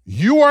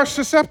 you are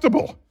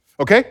susceptible,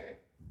 okay?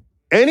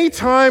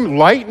 Anytime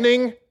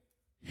lightning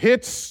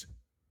hits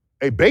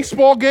a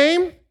baseball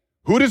game,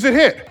 who does it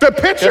hit? The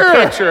pitcher. The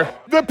pitcher.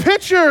 The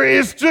pitcher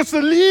is just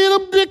a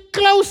little bit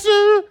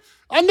closer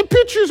on the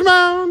pitcher's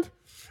mound.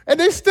 And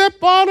they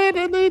step on it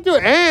and they do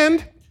it.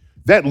 And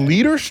that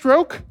leader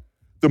stroke,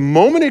 the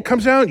moment it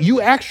comes out, you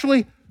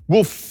actually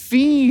will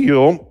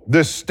feel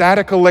the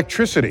static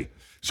electricity.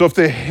 So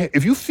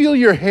if you feel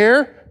your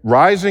hair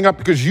rising up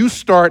because you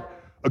start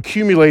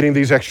accumulating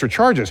these extra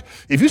charges,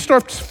 if you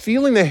start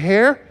feeling the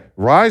hair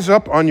rise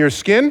up on your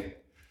skin,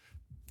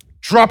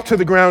 drop to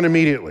the ground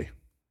immediately.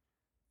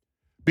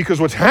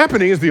 Because what's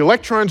happening is the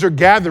electrons are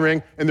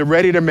gathering and they're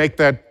ready to make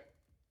that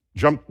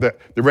jump, they're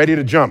ready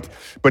to jump.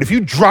 But if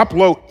you drop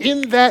low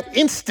in that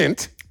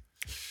instant,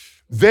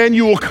 then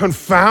you will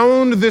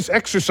confound this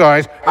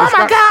exercise. Oh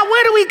my God,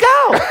 where do we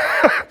go?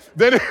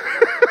 Then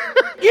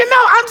You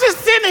know, I'm just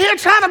sitting here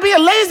trying to be a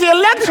lazy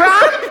electron.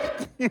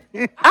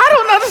 I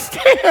don't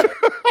understand.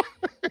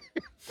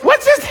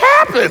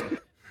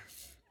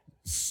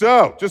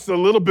 So, just a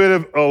little bit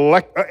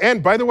of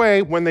and by the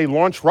way, when they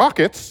launch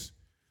rockets,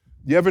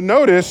 you ever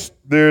notice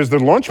there's the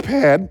launch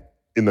pad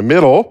in the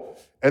middle,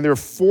 and there are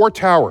 4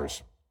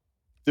 towers.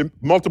 There are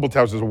multiple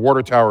towers. There's a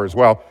water tower as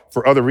well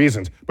for other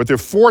reasons. But there are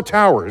 4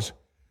 towers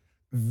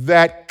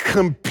that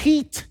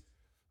compete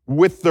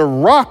with the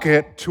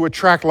rocket to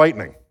attract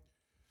lightning.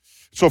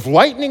 So if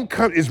lightning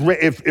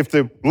if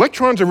the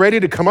electrons are ready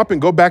to come up and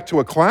go back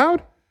to a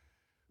cloud,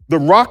 the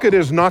rocket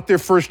is not their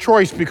first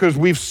choice because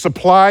we've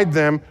supplied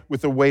them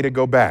with a way to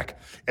go back.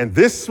 And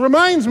this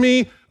reminds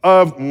me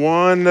of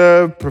one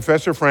of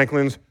Professor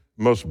Franklin's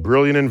most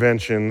brilliant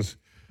inventions,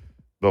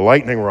 the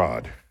lightning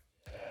rod.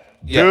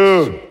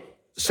 Yes. Dude,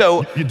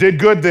 So you did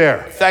good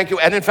there. thank you.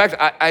 And in fact,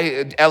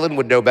 Ellen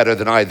would know better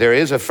than I. There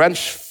is a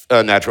French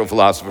natural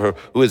philosopher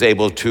who is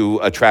able to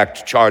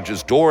attract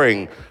charges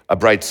during a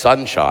bright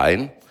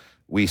sunshine.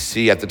 We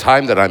see at the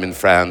time that I'm in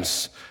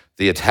France,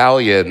 the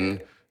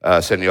Italian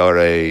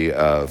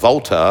Signore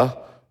Volta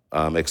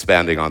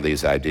expanding on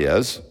these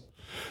ideas.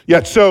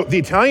 Yeah, so the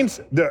Italians,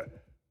 the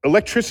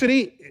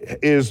electricity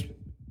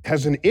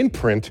has an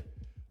imprint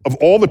of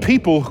all the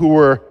people who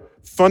were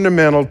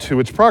fundamental to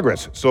its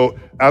progress. So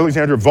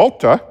Alexandre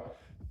Volta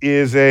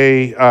is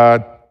the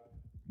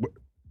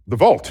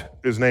Volt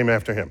is named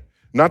after him.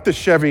 Not the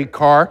Chevy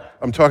car,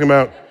 I'm talking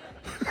about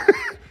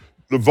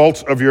the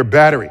volts of your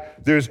battery.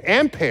 There's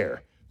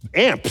ampere.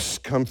 Amps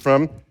come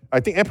from, I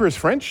think ampere is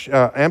French,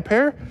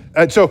 ampere.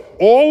 So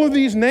all of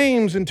these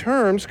names and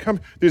terms come,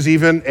 there's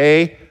even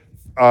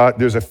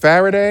there's a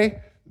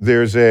Faraday,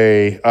 there's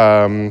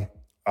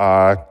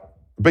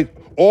but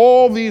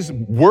all these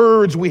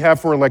words we have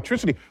for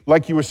electricity,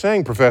 like you were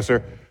saying,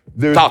 Professor,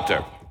 there's...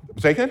 Doctor.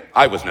 Say again?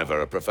 I was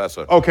never a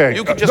professor. Okay.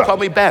 You can just call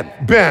me Ben.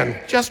 Ben.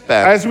 Just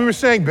Ben. As we were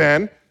saying,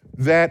 Ben,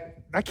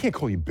 that, I can't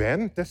call you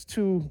Ben, that's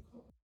too...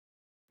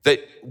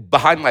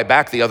 Behind my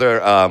back, the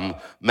other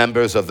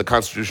members of the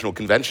Constitutional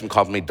Convention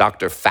called me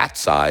Dr.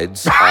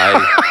 Fatsides.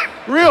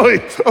 Really?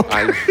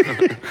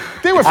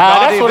 They were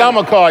that's what I'm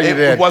going to call you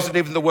then. It wasn't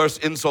even the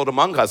worst insult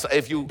among us.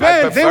 If you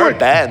Ben, I prefer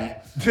Ben.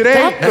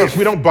 Today, look,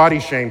 we don't body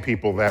shame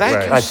people that Thank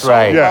way. you That's so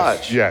right.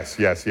 much. Yes.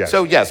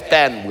 So yes,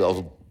 Ben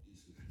will.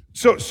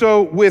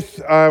 So with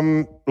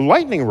the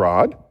lightning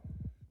rod,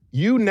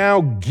 you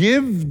now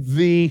give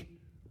the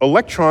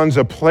electrons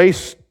a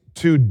place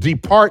to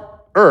depart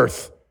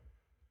Earth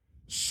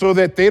so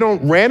that they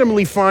don't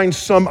randomly find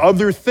some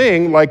other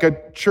thing like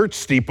a church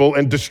steeple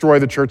and destroy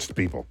the church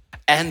steeple.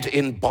 And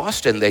in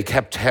Boston, they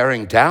kept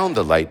tearing down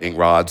the lightning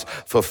rods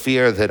for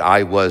fear that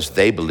I was,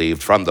 they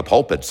believed, from the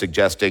pulpit,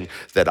 suggesting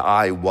that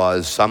I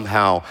was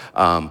somehow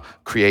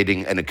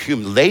creating an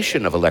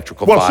accumulation of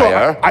electrical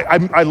fire. So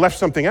I left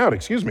something out,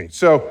 excuse me.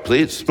 So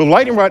Please. The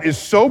lightning rod is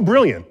so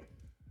brilliant.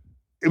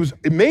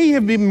 It may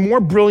have been more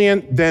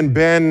brilliant than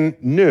Ben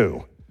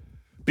knew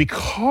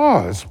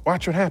because,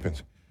 watch what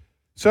happens.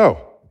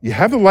 So you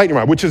have the lightning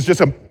rod, which is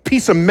just a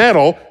piece of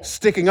metal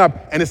sticking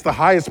up, and it's the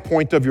highest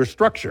point of your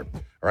structure,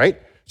 all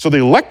right? So the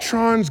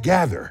electrons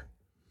gather.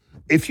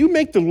 If you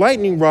make the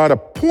lightning rod a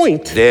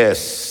point,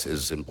 This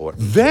is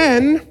important.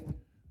 then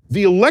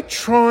the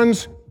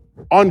electrons,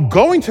 on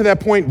going to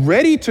that point,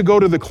 ready to go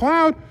to the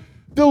cloud,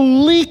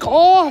 they'll leak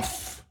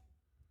off,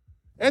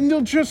 and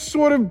they'll just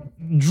sort of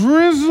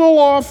drizzle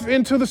off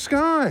into the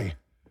sky.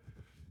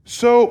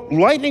 So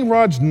lightning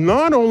rods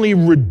not only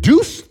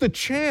reduce the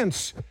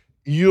chance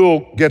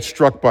you'll get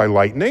struck by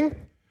lightning,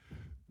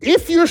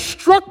 if you're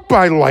struck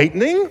by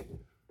lightning,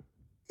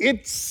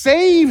 it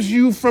saves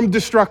you from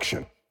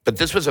destruction. But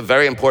this was a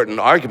very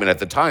important argument at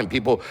the time.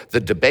 The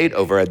debate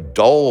over a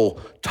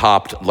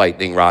dull-topped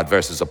lightning rod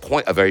versus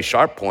a very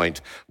sharp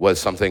point was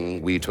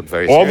something we took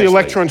very seriously. All the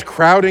electrons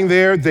crowding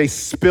there, they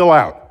spill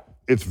out.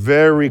 It's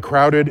very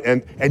crowded,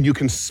 and you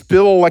can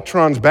spill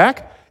electrons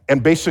back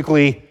and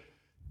basically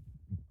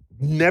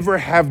never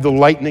have the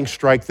lightning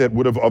strike that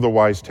would have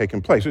otherwise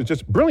taken place. It's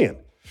just brilliant.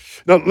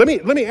 Now, let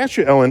me ask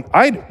you, Ellen,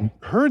 I'd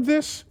heard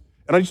this,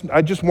 and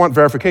I just want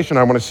verification.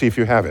 I want to see if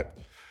you have it.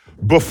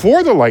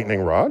 Before the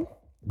lightning rod,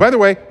 by the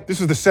way, this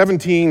is the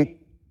 1760s,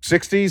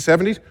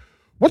 70s.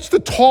 What's the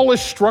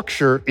tallest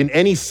structure in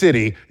any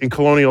city in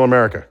colonial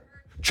America?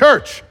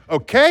 Church,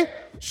 okay?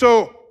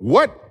 So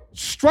what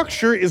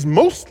structure is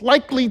most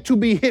likely to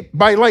be hit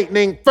by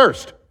lightning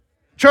first?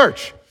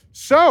 Church.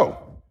 So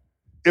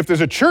if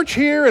there's a church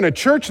here and a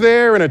church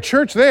there and a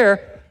church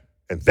there,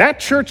 and that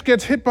church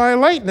gets hit by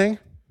lightning,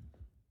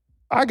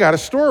 I got a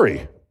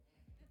story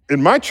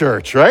in my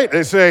church, right?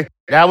 They say,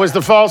 That was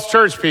the false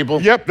church,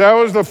 people. yep, that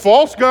was the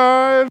false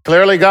god.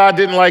 Clearly, God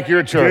didn't like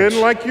your church.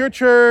 Didn't like your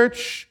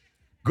church.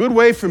 Good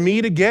way for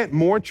me to get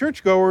more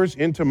churchgoers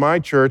into my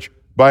church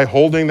by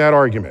holding that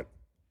argument.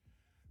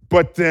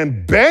 But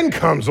then Ben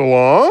comes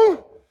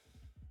along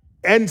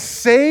and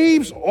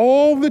saves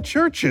all the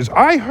churches.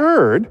 I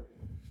heard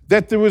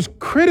that there was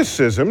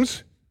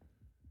criticisms,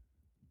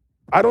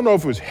 I don't know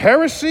if it was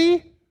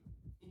heresy,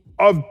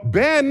 of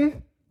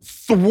Ben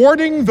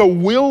thwarting the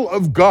will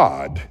of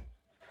God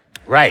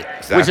Right.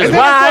 Exactly. Which is And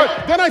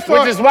then I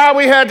thought- which is why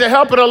we had to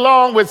help it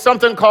along with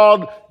something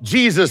called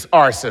Jesus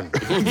arson.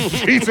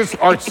 Jesus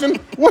arson?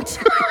 What's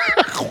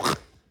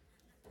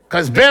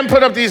Because Ben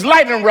put up these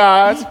lightning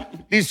rods,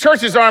 these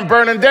churches aren't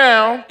burning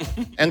down,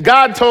 and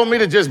God told me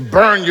to just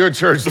burn your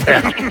church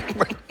down.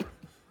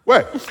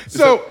 Wait.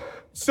 So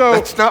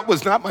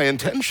Was not my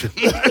intention.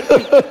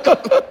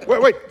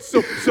 wait.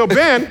 So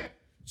Ben,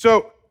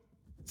 so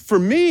for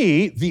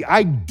me, the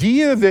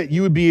idea that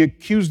you would be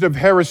accused of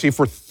heresy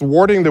for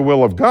thwarting the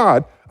will of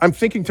God, I'm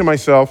thinking to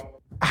myself,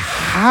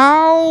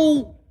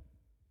 how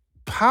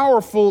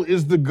powerful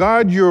is the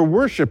God you're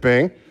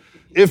worshiping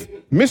if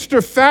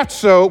Mr.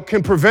 Fatso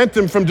can prevent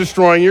him from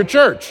destroying your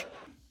church?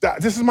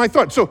 This is my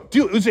thought. So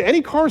is there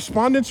any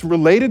correspondence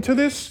related to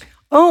this?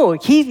 Oh,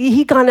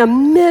 he got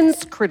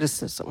immense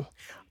criticism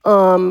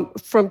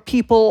from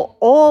people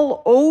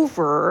all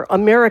over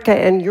America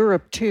and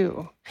Europe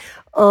too.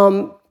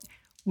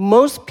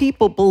 Most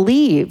people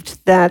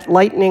believed that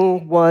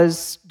lightning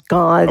was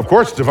God. Of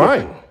course,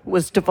 divine.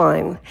 Was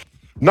divine.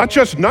 Not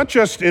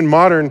just in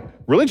modern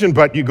religion,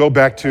 but you go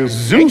back to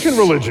ancient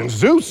religion,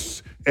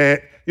 Zeus.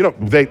 Did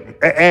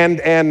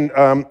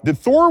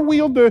Thor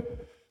wield the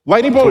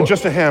lightning bolt or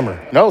just a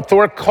hammer? No,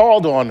 Thor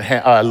called on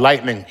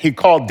lightning. He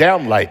called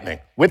down lightning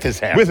with his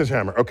hammer. With his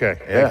hammer. Okay,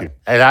 thank you.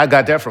 And I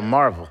got that from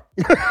Marvel.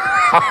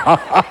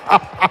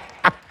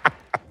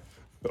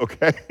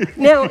 Okay.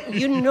 Now,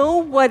 you know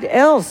what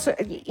else?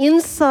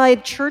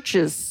 Inside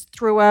churches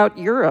throughout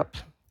Europe,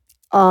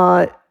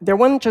 there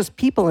wasn't just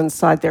people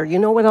inside there. You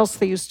know what else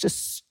they used to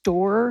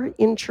store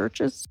in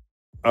churches?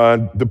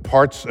 The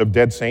parts of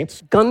dead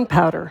saints.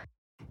 Gunpowder.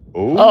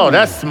 Oh,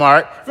 that's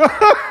smart.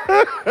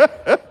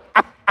 Yeah,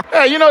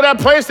 you know that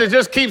place that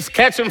just keeps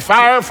catching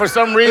fire for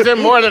some reason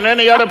more than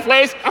any other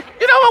place?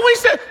 You know what we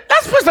said?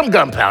 Let's put some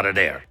gunpowder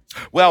there.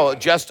 Well,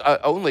 just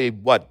only,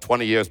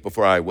 20 years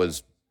before I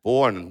was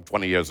born,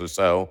 20 years or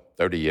so,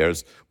 30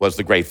 years, was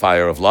the Great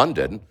Fire of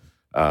London,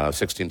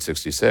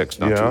 1666,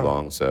 not too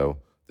long. So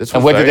this was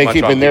And what did very they much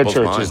keep on in their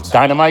people's churches? minds.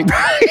 Dynamite?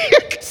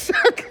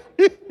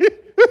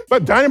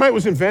 But dynamite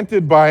was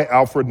invented by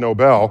Alfred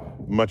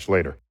Nobel much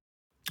later.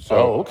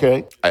 So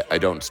okay. I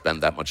don't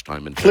spend that much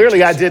time in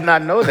Clearly, I churches. did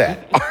not know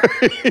that.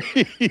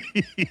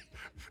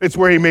 it's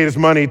where he made his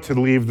money to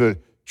leave the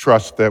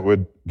trust that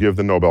would give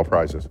the Nobel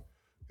Prizes.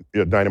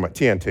 Yeah, dynamite,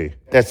 TNT.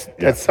 That's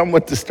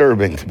somewhat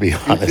disturbing, to be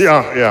honest. Yeah.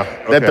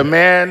 Okay. That the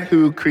man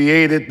who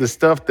created the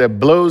stuff that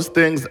blows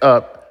things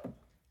up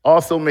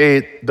also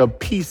made the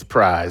Peace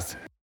Prize.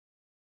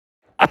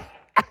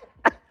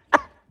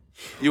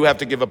 You have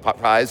to give a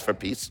prize for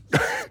peace?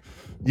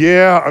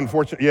 Yeah,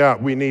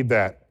 unfortunately, we need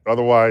that.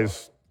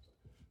 Otherwise,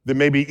 there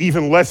may be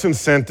even less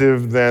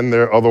incentive than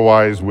there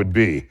otherwise would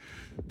be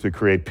to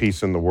create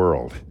peace in the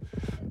world.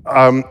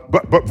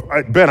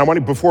 But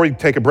Ben, before we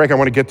take a break, I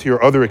want to get to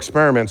your other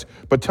experiments.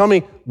 But tell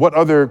me what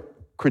other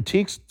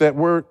critiques that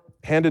were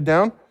handed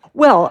down?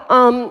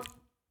 Well,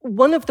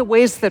 one of the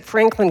ways that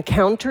Franklin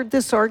countered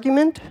this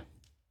argument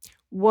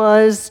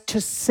was to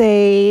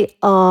say,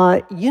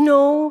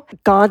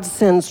 God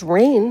sends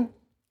rain,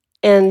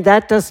 and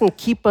that doesn't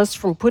keep us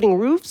from putting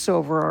roofs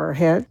over our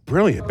head.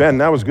 Brilliant. Ben,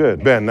 that was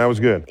good.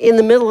 In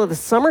the middle of the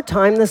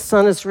summertime, the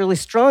sun is really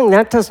strong.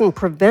 That doesn't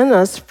prevent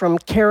us from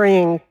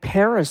carrying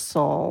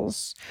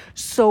parasols.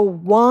 So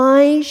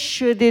why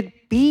should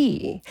it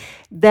be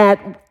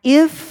that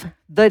if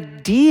the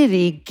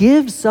deity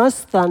gives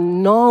us the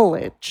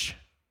knowledge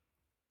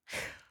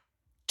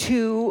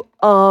to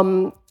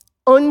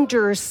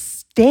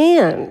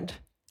understand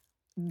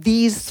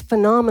these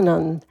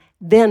phenomenon,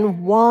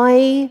 then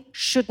why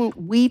shouldn't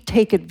we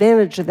take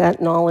advantage of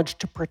that knowledge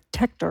to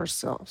protect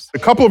ourselves? A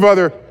couple of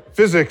other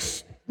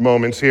physics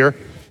moments here.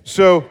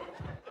 So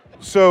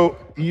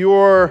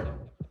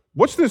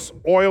what's this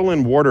oil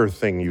and water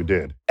thing you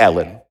did?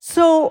 Ellen.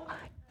 So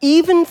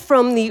even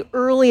from the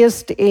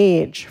earliest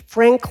age,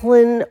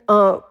 Franklin,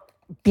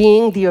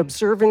 being the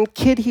observant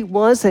kid he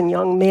was and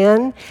young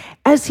man,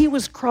 as he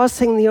was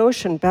crossing the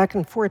ocean back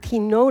and forth, he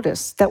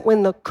noticed that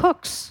when the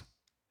cooks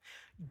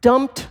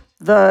dumped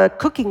the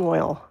cooking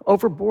oil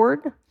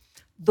overboard,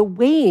 the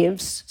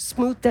waves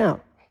smoothed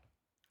out.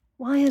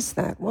 Why is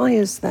that?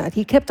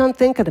 He kept on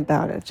thinking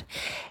about it.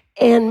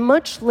 And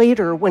much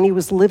later, when he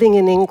was living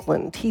in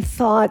England, he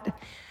thought,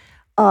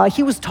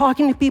 he was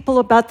talking to people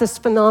about this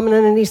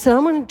phenomenon, and he said,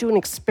 I'm going to do an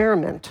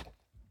experiment.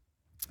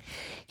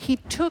 He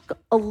took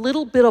a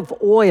little bit of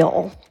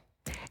oil,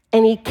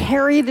 and he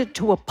carried it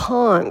to a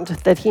pond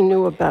that he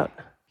knew about.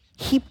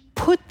 He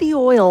put the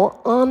oil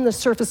on the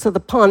surface of the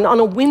pond on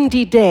a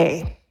windy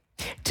day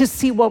to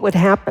see what would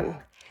happen.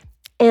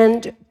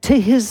 And to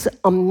his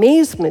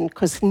amazement,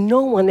 because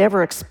no one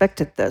ever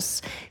expected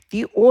this,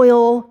 the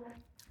oil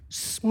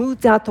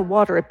smoothed out the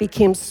water. It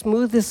became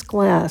smooth as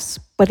glass,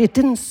 but it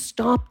didn't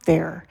stop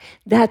there.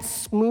 That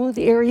smooth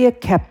area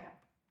kept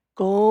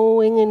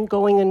going and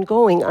going and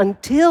going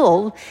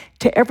until,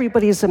 to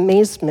everybody's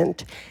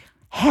amazement,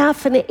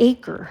 half an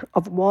acre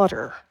of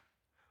water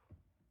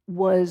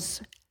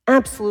was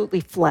absolutely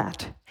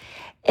flat.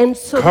 And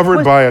so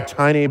Covered by a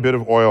tiny bit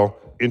of oil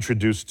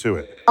introduced to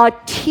it? A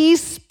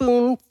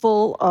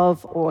teaspoonful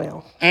of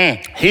oil.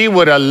 He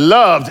would have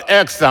loved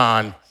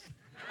Exxon.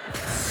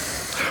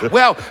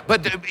 Well,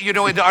 but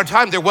in our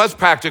time, there was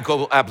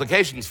practical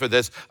applications for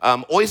this.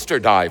 Oyster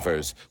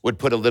divers would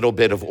put a little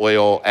bit of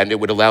oil, and it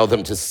would allow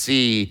them to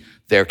see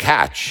their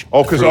catch.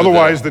 Oh, because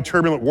otherwise the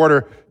turbulent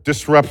water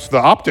disrupts the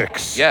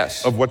optics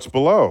of what's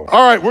below.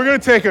 All right, we're going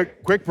to take a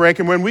quick break,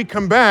 and when we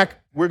come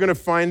back, we're going to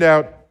find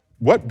out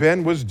what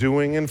Ben was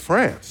doing in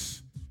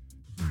France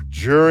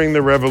during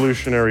the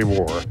Revolutionary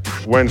War,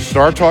 when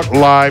Star Talk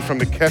Live from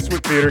the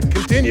Keswick Theater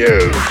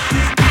continues.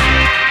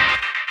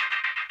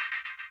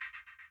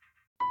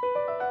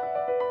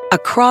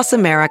 Across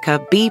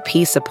America,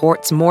 BP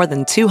supports more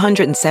than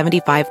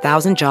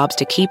 275,000 jobs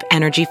to keep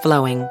energy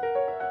flowing.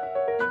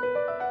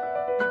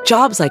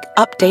 Jobs like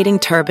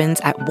updating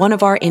turbines at one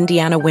of our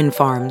Indiana wind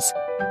farms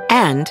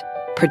and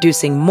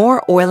producing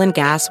more oil and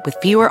gas with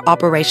fewer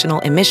operational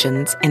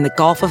emissions in the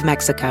Gulf of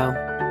Mexico.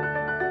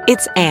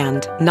 It's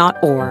and,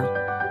 not or.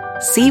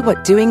 See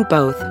what doing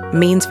both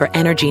means for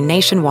energy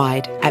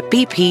nationwide at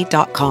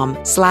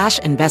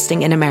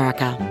bp.com/investing in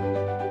America.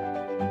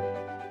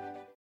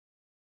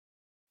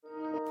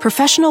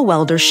 Professional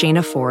welder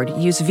Shayna Ford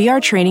used VR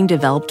training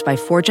developed by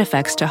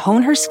ForgeFX to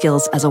hone her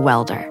skills as a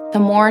welder. The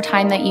more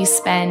time that you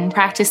spend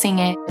practicing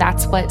it,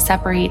 that's what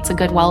separates a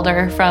good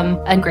welder from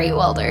a great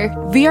welder.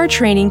 VR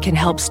training can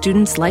help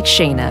students like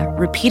Shayna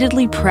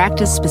repeatedly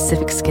practice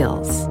specific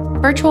skills.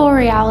 Virtual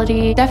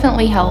reality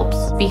definitely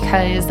helps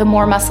because the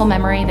more muscle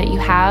memory that you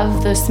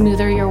have, the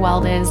smoother your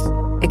weld is.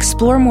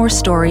 Explore more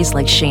stories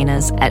like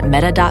Shayna's at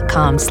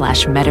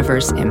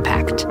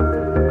meta.com/metaverseimpact.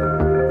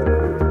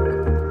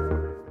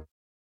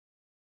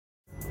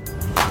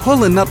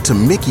 Pulling up to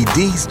Mickey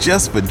D's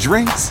just for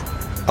drinks?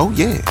 Oh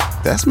yeah,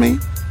 that's me.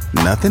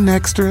 Nothing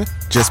extra,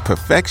 just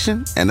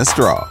perfection and a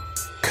straw.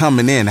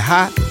 Coming in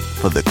hot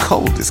for the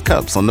coldest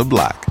cups on the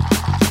block.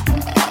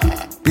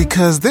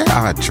 Because there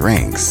are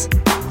drinks.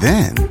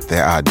 Then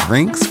there are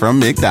drinks from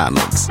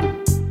McDonald's.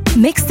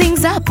 Mix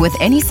things up with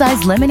any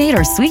size lemonade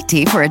or sweet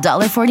tea for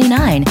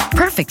 $1.49.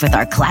 Perfect with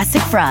our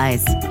classic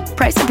fries.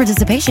 Price and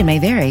participation may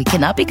vary.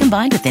 Cannot be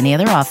combined with any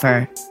other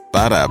offer.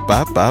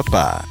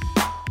 Ba-da-ba-ba-ba.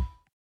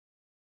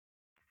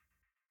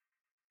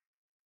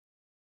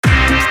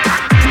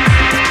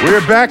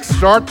 We're back,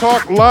 Star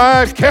Talk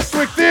Live,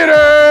 Keswick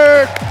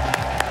Theater!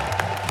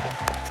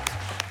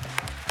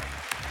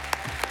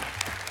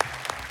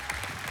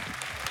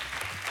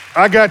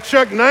 I got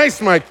Chuck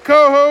Nice, my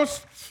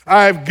co-host.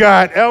 I've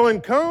got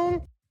Ellen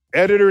Cohn,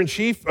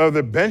 editor-in-chief of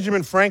the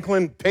Benjamin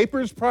Franklin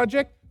Papers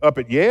Project up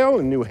at Yale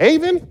in New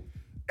Haven.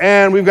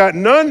 And we've got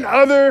none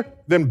other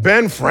than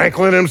Ben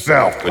Franklin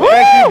himself.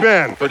 Thank you,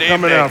 Ben, for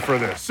coming out for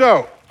this.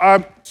 So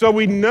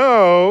we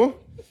know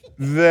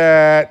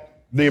that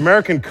the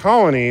American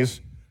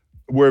colonies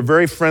were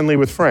very friendly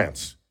with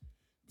France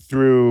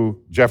through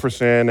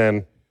Jefferson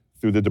and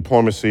through the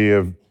diplomacy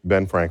of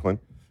Ben Franklin.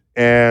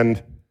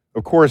 And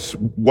of course,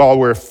 while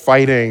we're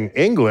fighting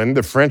England,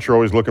 the French are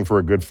always looking for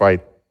a good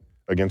fight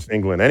against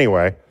England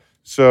anyway.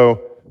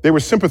 So they were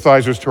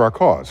sympathizers to our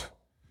cause.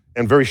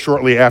 And very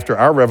shortly after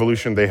our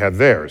revolution, they had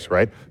theirs,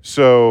 right?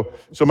 So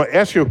I'm gonna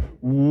ask you,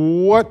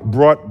 what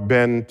brought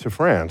Ben to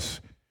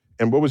France?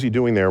 And what was he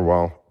doing there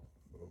while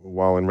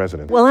in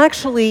residence? Well,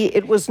 actually,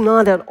 it was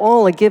not at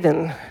all a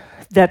given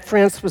that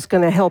France was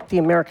going to help the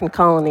American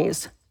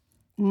colonies.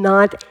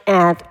 Not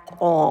at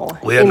all.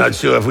 We are not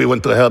sure if we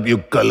want to help you,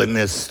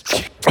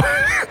 colonists.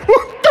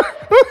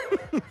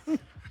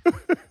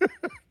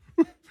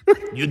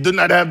 You do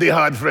not have the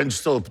hard French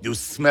soap. You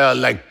smell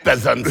like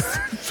peasants.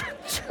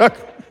 Chuck,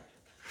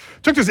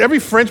 does every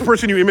French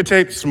person you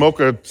imitate smoke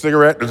a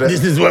cigarette?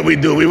 This is what we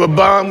do. We were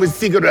born with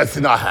cigarettes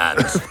in our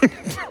hands.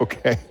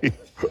 Okay.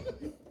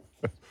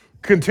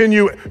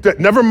 Continue.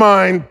 Never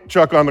mind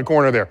Chuck on the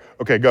corner there.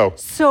 Okay, go.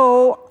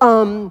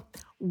 So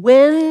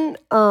when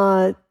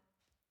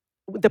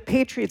the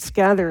Patriots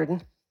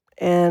gathered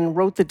and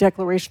wrote the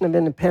Declaration of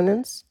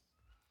Independence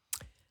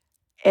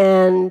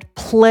and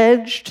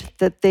pledged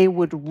that they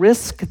would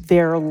risk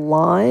their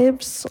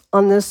lives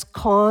on this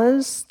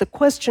cause, the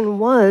question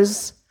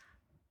was,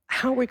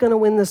 how are we going to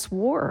win this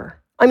war?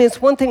 I mean,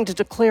 it's one thing to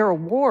declare a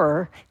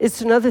war.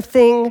 It's another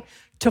thing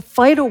to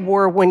fight a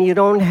war when you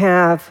don't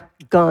have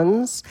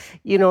guns,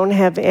 you don't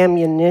have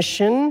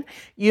ammunition,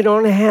 you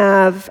don't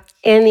have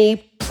any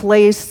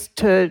place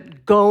to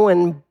go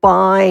and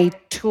buy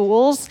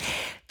tools.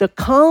 The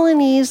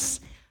colonies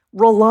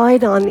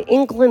relied on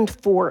England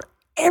for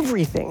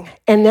everything.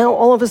 And now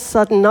all of a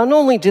sudden, not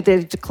only do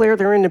they declare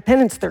their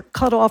independence, they're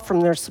cut off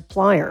from their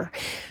supplier.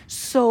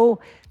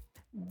 So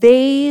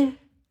they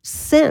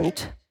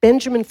sent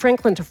Benjamin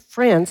Franklin to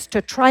France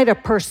to try to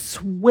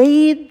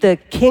persuade the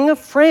King of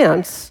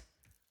France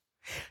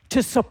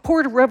to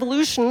support a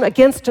revolution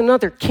against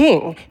another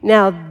king.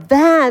 Now,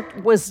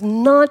 that was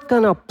not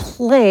going to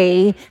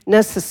play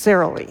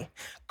necessarily,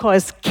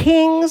 because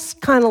kings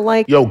kind of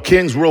like... Yo,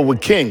 kings roll with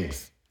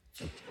kings.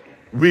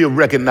 Real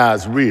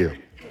recognize real.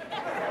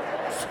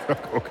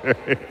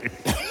 Okay.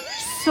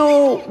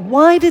 So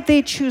why did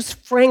they choose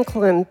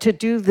Franklin to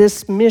do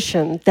this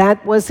mission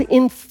that was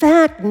in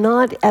fact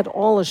not at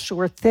all a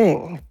sure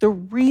thing? The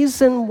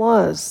reason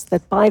was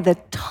that by the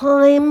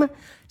time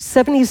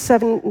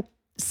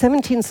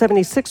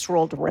 1776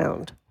 rolled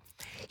around,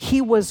 he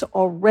was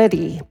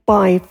already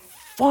by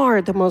far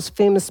the most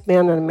famous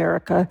man in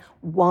America.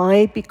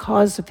 Why?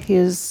 Because of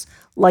his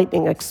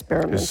lightning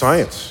experiments. His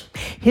science.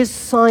 His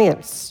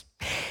science.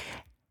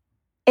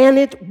 And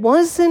it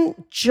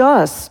wasn't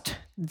just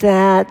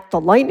that the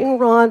lightning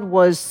rod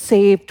was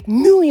saved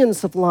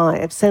millions of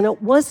lives, and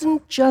it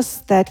wasn't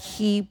just that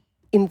he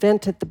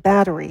invented the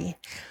battery.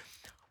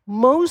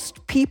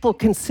 Most people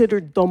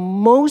considered the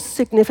most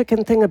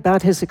significant thing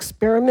about his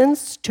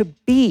experiments to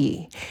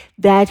be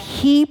that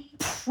he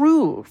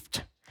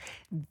proved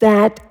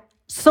that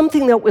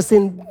something that was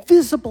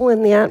invisible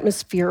in the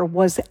atmosphere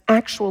was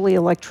actually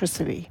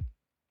electricity.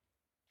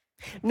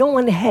 No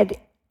one had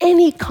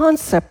any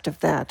concept of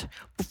that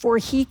before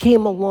he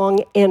came along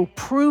and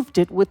proved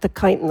it with the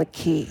kite and the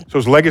key. So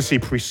his legacy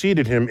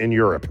preceded him in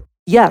Europe.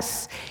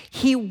 Yes,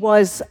 he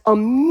was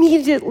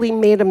immediately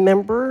made a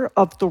member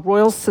of the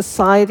Royal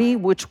Society,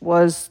 which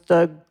was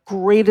the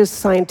greatest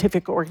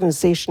scientific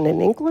organization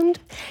in England,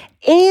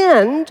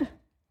 and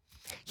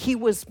he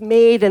was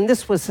made, and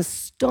this was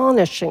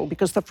astonishing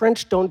because the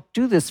French don't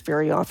do this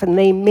very often,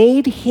 they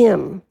made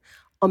him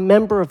a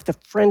member of the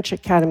French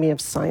Academy of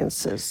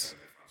Sciences.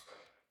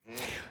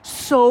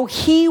 So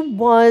he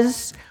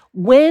was,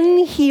 when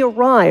he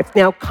arrived,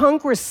 now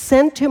Congress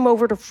sent him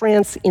over to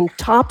France in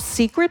top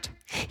secret.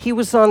 He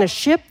was on a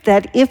ship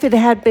that if it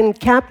had been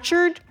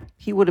captured,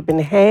 he would have been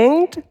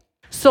hanged.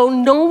 So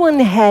no one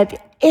had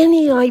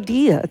any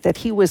idea that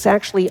he was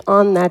actually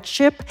on that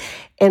ship.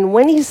 And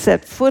when he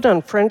set foot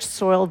on French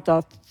soil,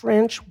 the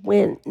French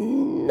went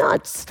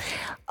nuts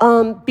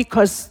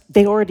because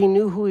they already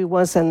knew who he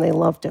was and they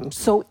loved him.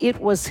 So it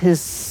was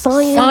his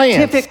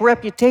scientific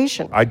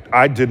reputation.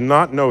 I did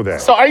not know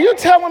that. So are you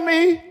telling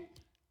me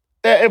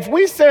that if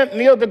we sent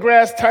Neil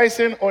deGrasse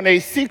Tyson on a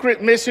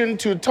secret mission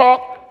to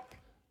talk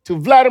to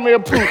Vladimir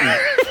Putin,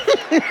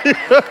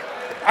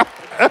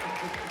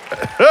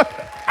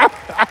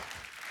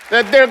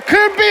 that there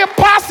could be a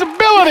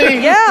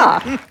possibility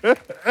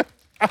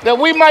that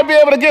we might be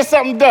able to get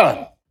something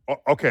done?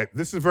 Okay,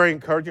 this is very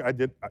encouraging.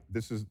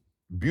 This is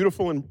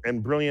beautiful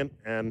and brilliant,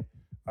 and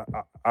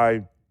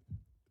I'm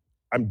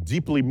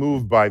deeply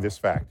moved by this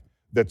fact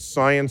that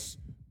science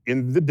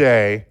in the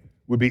day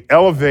would be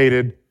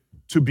elevated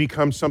to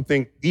become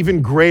something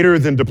even greater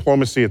than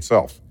diplomacy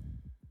itself,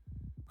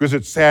 because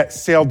it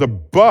sailed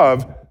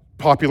above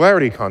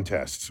popularity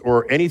contests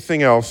or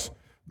anything else,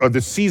 or the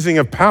seizing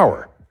of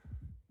power.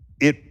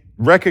 It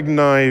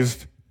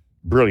recognized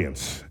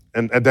brilliance,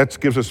 and that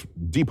gives us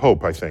deep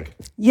hope, I think.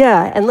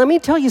 Yeah, and let me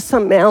tell you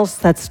something else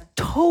that's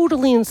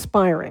totally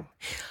inspiring.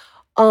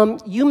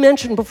 You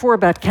mentioned before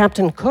about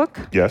Captain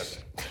Cook.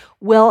 Yes.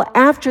 Well,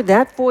 after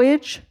that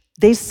voyage,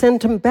 they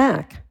sent him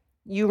back.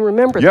 You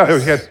remember Yeah,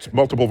 this? he had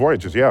multiple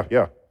voyages,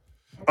 yeah.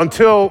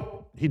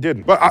 Until he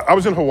didn't. But I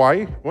was in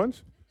Hawaii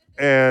once,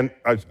 and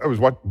I was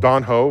watching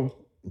Don Ho,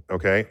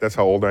 okay? That's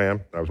how old I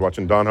am. I was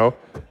watching Don Ho.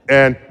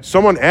 And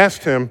someone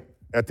asked him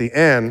at the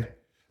end,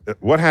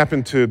 what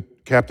happened to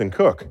Captain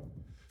Cook?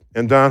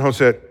 And Don Ho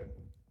said,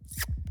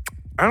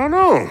 I don't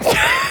know.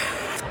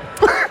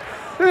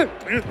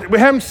 We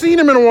haven't seen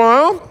him in a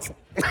while.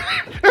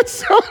 And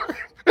so,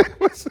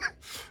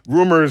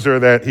 rumors are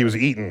that he was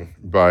eaten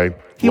by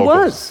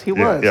locals. He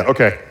was. Yeah,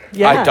 okay.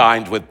 Yeah. I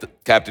dined with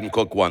Captain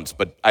Cook once,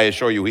 but I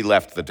assure you he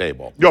left the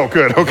table. Oh,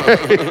 good,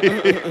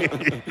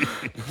 okay.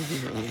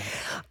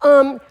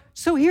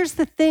 So here's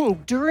the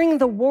thing. During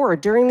the war,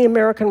 during the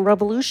American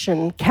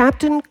Revolution,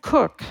 Captain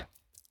Cook,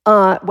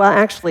 well,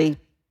 actually,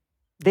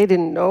 they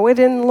didn't know it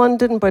in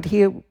London, but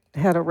he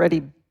had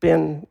already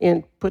been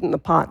put in the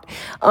pot.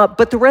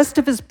 But the rest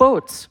of his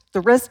boats,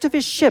 the rest of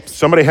his ships.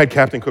 Somebody had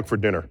Captain Cook for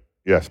dinner,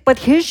 yes. But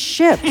his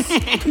ships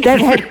that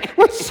had...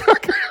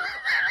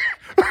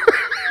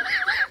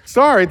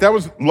 Sorry, that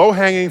was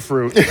low-hanging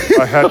fruit.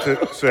 I had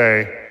to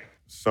say,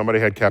 somebody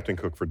had Captain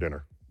Cook for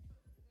dinner.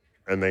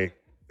 And they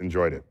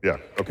enjoyed it. Yeah,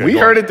 okay. We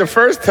heard it the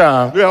first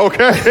time. Yeah,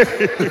 okay.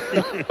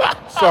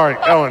 Sorry,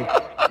 Ellen,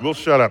 we'll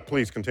shut up.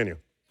 Please continue.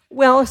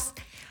 Well,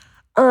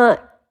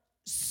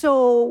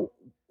 so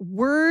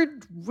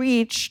word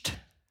reached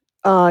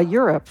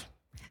Europe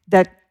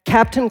that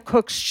Captain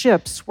Cook's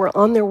ships were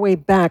on their way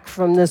back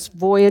from this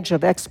voyage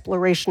of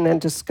exploration and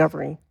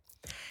discovery.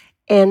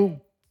 And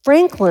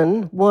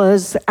Franklin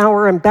was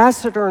our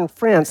ambassador in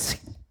France.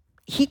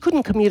 He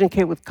couldn't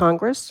communicate with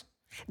Congress.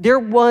 There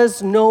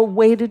was no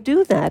way to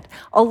do that.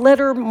 A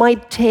letter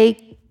might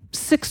take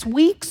 6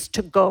 weeks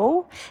to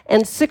go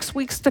and 6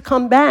 weeks to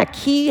come back.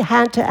 He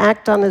had to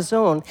act on his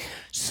own.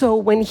 So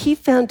when he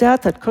found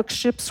out that Cook's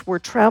ships were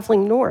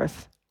traveling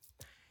north,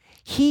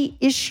 he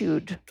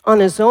issued on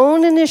his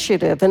own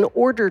initiative an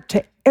order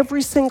to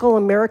every single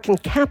American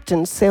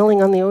captain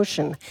sailing on the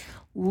ocean: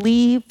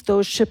 leave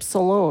those ships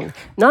alone.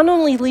 Not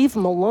only leave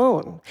them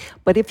alone,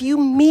 but if you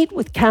meet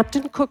with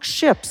Captain Cook's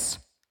ships,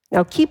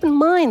 Now, keep in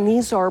mind,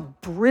 these are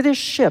British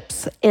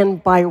ships,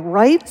 and by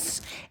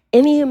rights,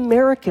 any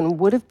American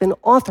would have been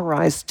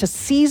authorized to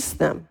seize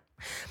them.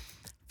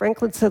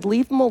 Franklin said,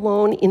 leave them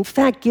alone. In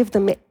fact, give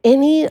them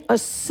any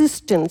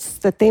assistance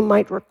that they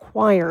might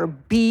require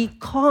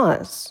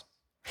because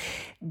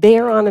they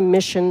are on a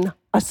mission,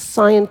 a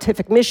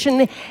scientific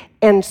mission,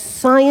 and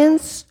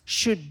science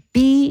should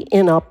be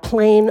in a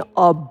plane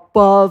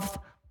above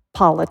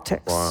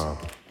politics.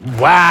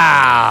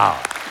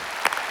 Wow.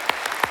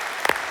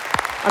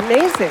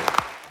 Amazing.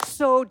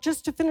 So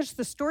just to finish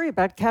the story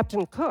about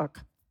Captain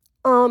Cook,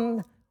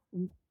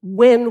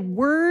 when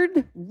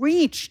word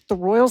reached the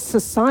Royal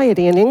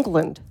Society in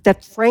England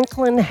that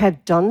Franklin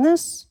had done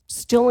this,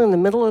 still in the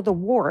middle of the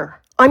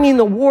war, I mean,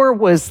 the war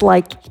was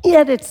like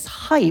at its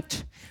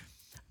height,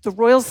 the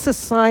Royal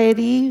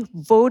Society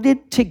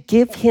voted to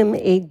give him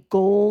a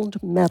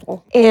gold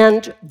medal.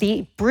 And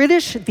the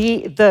British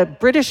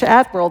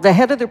Admiral, the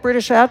head of the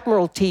British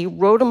Admiralty,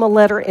 wrote him a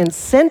letter and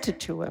sent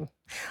it to him.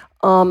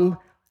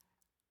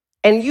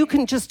 And you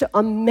can just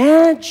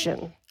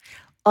imagine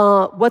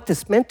what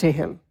this meant to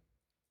him.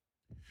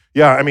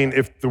 Yeah, I mean,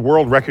 if the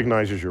world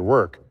recognizes your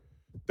work,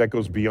 that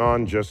goes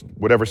beyond just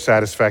whatever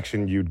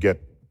satisfaction you'd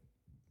get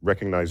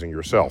recognizing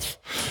yourself.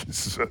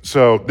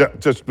 So,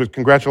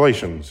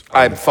 congratulations.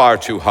 I'm far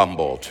too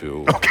humble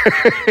to.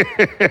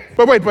 Okay.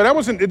 But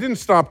it didn't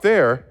stop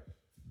there.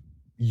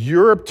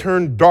 Europe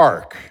turned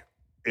dark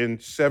in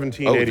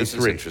 1783. Oh, this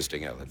is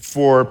interesting, Ellen.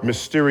 For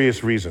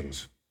mysterious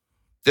reasons.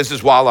 This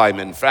is while I'm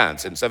in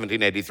France. In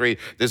 1783,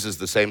 this is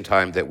the same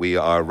time that we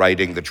are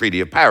writing the Treaty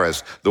of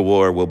Paris. The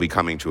war will be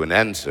coming to an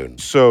end soon.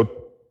 So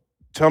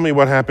tell me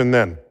what happened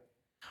then.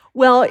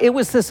 Well, it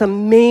was this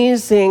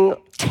amazing,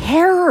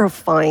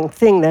 terrifying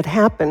thing that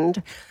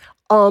happened.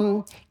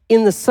 In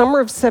the summer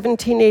of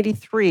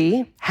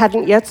 1783,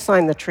 hadn't yet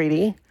signed the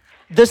treaty,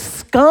 the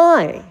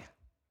sky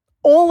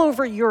all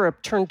over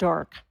Europe turned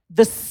dark.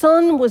 The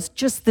sun was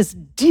just this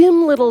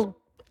dim little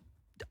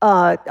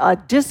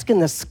disk in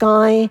the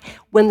sky.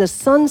 When the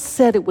sun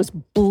set, it was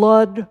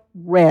blood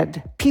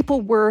red.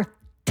 People were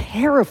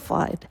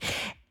terrified.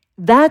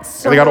 That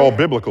summer, and they got all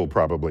biblical,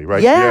 probably,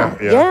 right?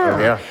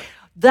 Yeah.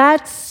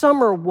 That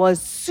summer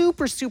was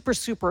super, super,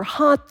 super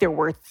hot. There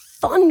were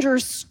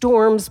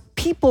thunderstorms.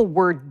 People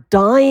were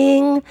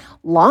dying.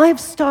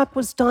 Livestock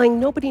was dying.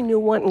 Nobody knew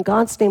what in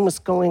God's name was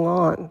going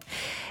on.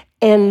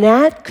 And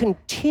that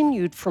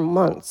continued for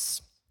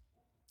months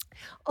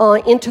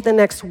into the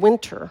next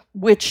winter,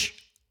 which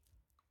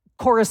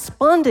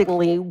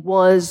correspondingly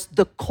was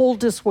the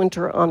coldest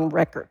winter on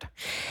record.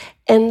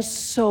 And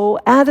so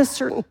at a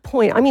certain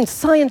point, I mean,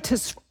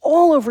 scientists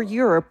all over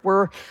Europe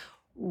were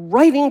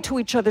writing to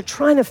each other,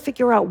 trying to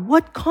figure out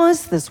what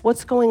caused this,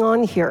 what's going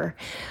on here.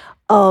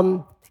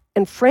 And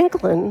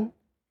Franklin,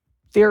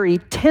 very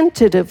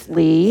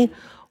tentatively,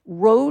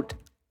 wrote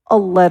a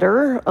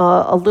letter,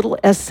 a little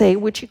essay,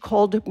 which he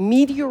called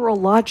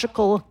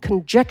Meteorological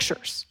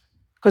Conjectures,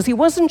 because he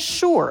wasn't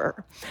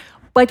sure.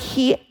 But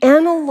he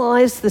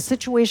analyzed the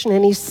situation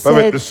and he said...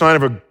 But the sign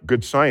of a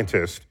good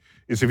scientist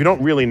is if you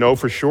don't really know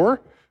for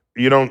sure,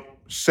 you don't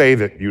say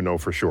that you know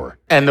for sure.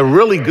 And the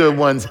really good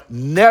ones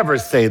never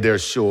say they're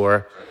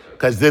sure,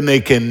 because then they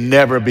can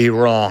never be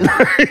wrong.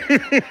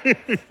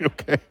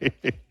 Okay.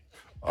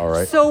 All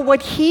right. So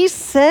what he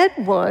said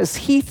was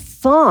he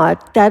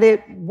thought that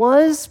it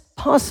was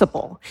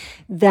possible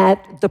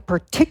that the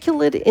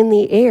particulate in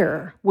the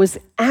air was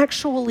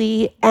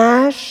actually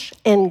ash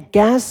and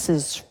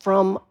gases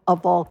from a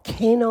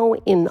volcano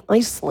in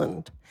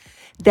Iceland,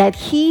 that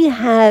he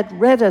had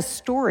read a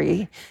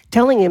story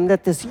telling him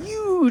that this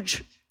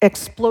huge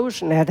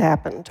explosion had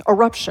happened,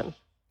 eruption.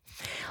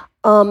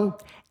 And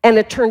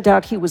it turned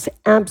out he was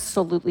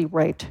absolutely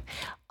right.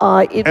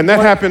 And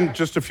that happened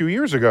just a few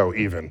years ago,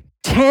 even.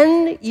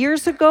 10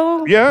 years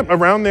ago? Yeah,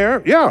 around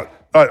there. Yeah.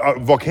 A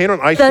volcano in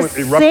Iceland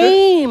erupted. The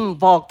same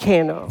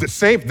volcano. The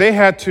same. They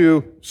had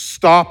to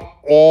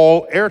stop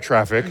all air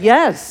traffic.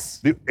 Yes.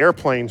 The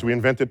airplanes, we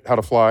invented how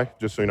to fly,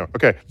 just so you know.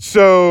 Okay.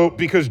 So,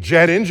 because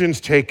jet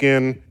engines take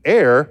in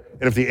air,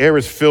 and if the air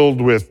is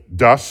filled with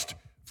dust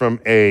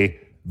from a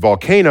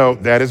volcano,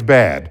 that is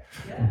bad.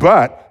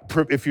 But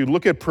if you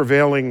look at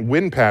prevailing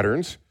wind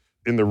patterns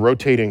in the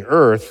rotating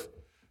Earth,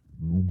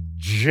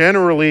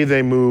 generally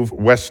they move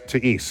west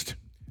to east.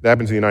 That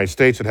happens in the United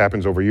States, it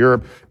happens over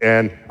Europe,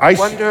 and I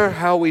wonder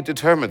how we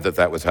determined that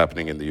that was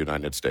happening in the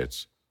United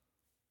States.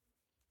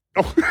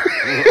 Oh.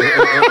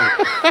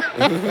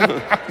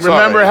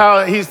 Remember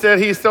how he said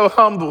he's so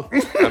humble?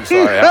 I'm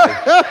sorry.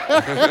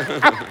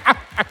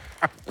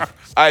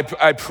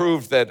 I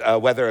proved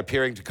that weather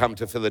appearing to come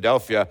to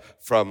Philadelphia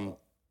from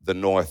the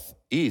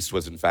northeast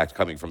was in fact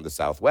coming from the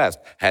southwest,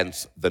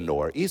 hence the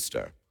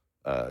nor'easter,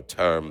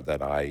 term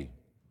that I...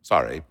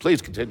 Sorry,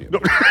 please continue.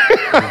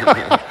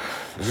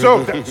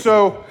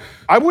 So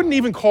I wouldn't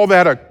even call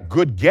that a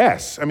good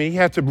guess. I mean, he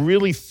had to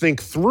really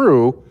think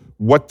through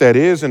what that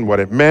is and what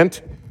it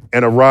meant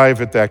and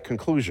arrive at that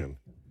conclusion.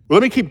 Well,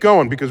 let me keep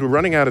going because we're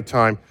running out of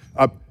time.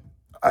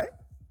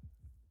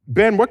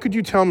 Ben, what could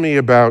you tell me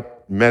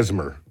about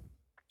Mesmer?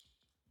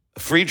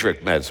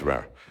 Friedrich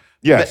Mesmer.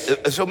 Yes.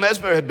 So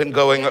Mesmer had been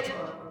going...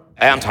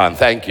 Anton,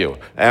 thank you.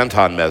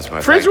 Anton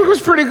Mesmer. Friedrich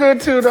was pretty good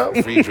too, though.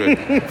 Friedrich.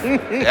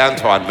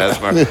 Anton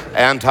Mesmer.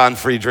 Anton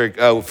Friedrich,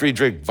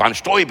 Friedrich von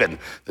Steuben.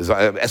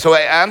 So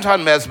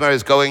Anton Mesmer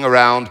is going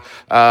around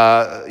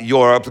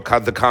Europe,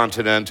 the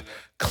continent,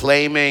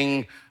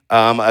 claiming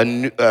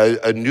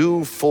a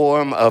new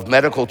form of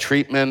medical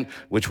treatment,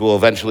 which will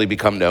eventually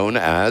become known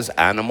as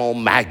animal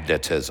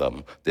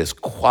magnetism, this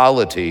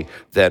quality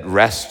that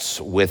rests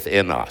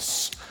within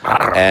us.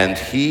 And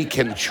he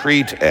can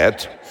treat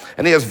it.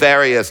 And he has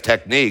various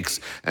techniques,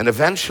 and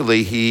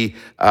eventually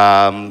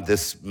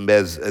this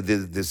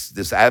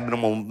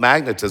animal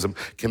magnetism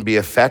can be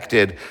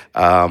affected,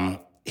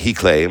 he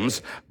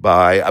claims,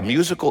 by a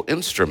musical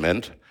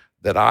instrument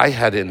that I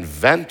had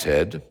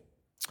invented,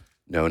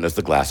 known as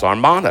the glass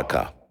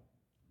harmonica.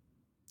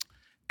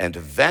 And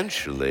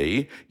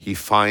eventually, he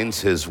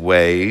finds his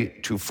way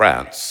to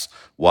France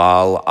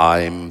while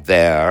I'm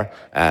there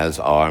as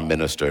our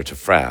minister to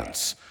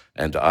France.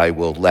 And I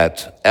will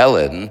let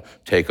Ellen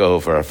take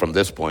over from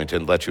this point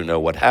and let you know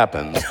what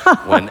happens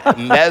when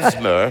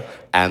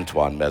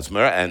Antoine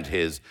Mesmer, and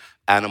his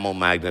animal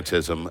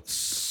magnetism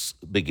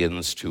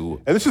begins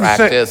to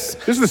practice.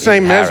 This is the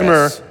same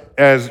Mesmer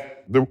as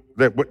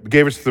what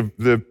gave us the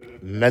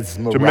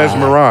Mesmerize. To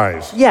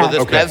mesmerize. Yeah.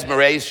 Well, this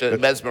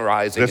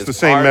mesmerizing. That's the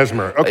same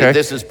Mesmer. Okay.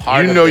 This is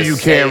part You of know this you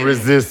can't same-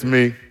 resist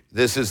me.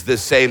 This is the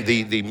same.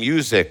 The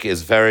music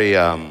is very.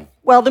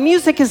 Well, the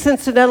music is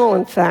incidental,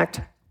 in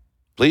fact.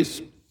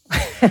 Please.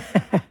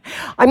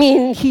 I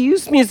mean, he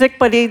used music,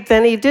 but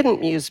then he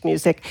didn't use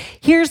music.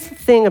 Here's the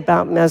thing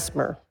about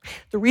Mesmer.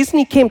 The reason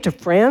he came to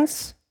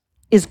France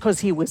is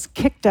because he was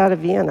kicked out of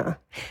Vienna.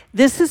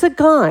 This was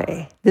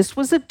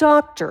a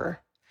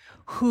doctor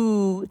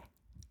who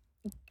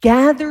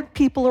gathered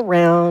people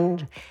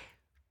around,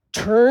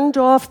 turned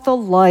off the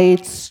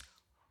lights,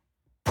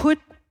 put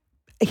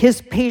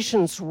his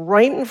patients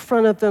right in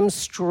front of them,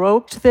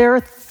 stroked their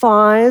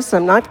thighs.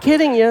 I'm not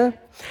kidding you.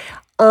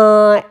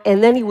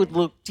 And then he would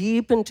look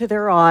deep into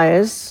their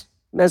eyes,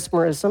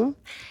 mesmerism,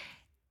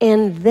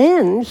 and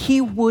then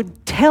he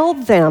would tell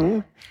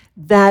them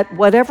that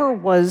whatever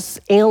was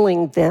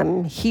ailing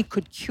them, he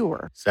could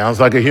cure.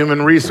 Sounds like a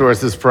human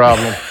resources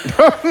problem.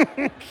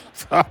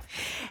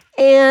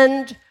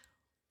 And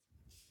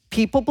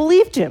people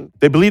believed him.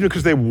 They believed it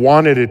because they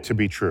wanted it to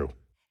be true.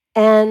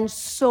 And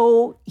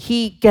so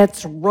he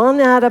gets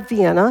run out of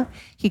Vienna.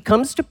 He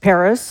comes to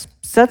Paris,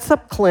 sets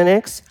up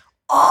clinics.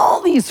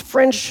 All these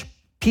French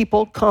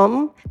people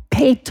come,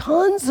 pay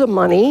tons of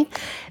money.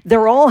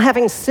 They're all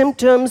having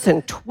symptoms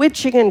and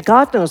twitching and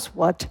God knows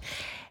what.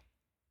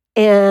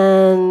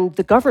 And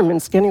the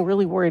government's getting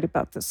really worried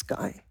about this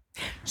guy.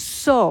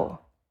 So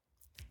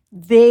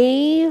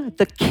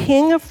the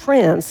King of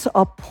France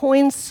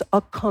appoints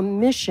a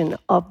commission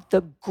of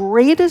the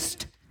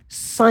greatest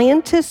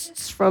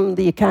scientists from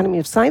the Academy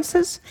of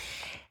Sciences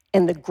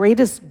and the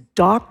greatest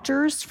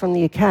doctors from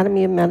the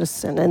Academy of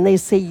Medicine. And they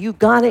say, you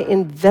gotta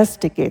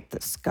investigate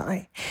this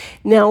guy.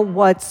 Now,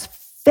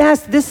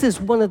 this is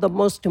one of the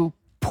most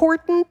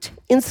important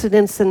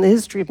incidents in the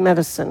history of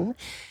medicine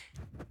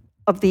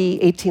of the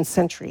 18th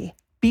century,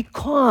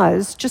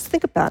 because just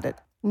think about it.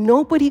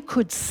 Nobody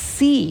could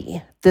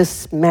see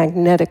this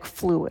magnetic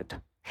fluid.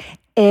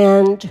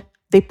 And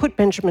they put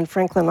Benjamin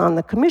Franklin on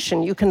the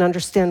commission. You can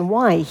understand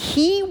why.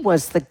 He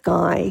was the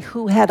guy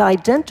who had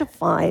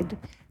identified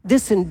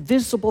this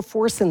invisible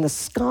force in the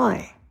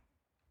sky.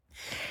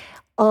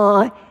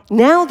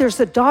 Now there's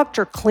a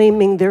doctor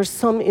claiming there's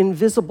some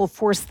invisible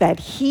force that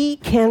he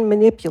can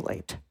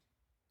manipulate.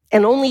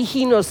 And only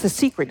he knows the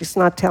secret. He's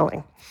not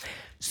telling.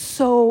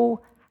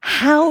 So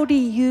how do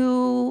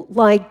you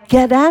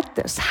get at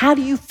this? How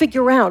do you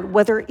figure out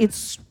whether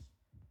it's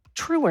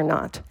true or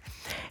not?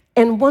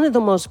 And one of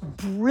the most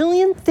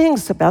brilliant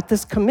things about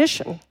this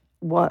commission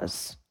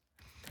was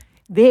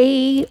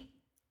they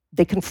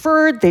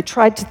conferred, they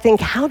tried to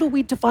think, how do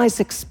we devise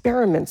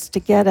experiments to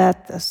get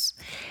at this?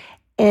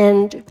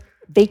 And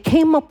they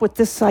came up with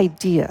this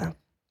idea.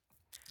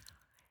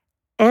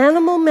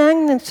 Animal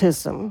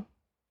magnetism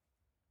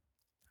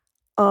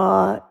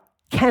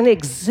can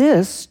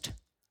exist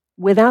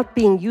without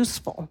being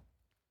useful,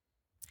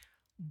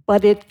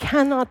 but it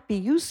cannot be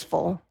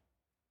useful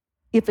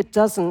if it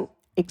doesn't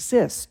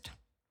exist.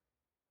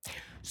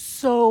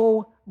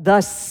 So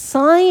the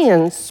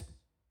science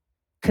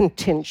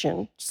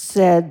contingent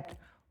said,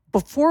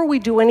 before we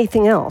do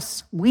anything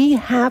else, we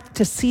have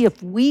to see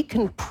if we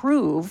can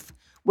prove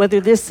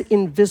whether this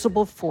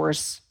invisible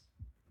force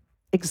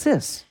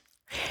exists.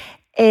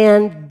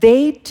 And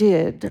they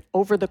did,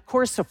 over the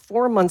course of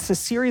 4 months, a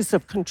series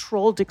of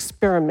controlled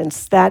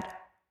experiments that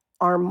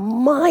are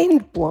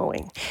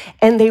mind-blowing.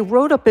 And they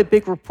wrote up a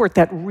big report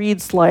that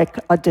reads like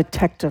a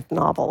detective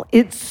novel.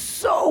 It's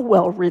so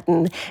well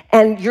written,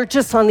 and you're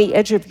just on the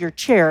edge of your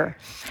chair.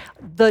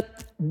 The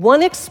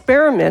one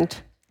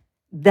experiment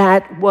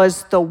that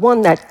was the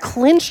one that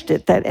clinched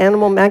it, that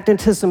animal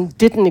magnetism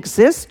didn't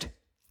exist,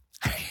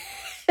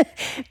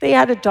 They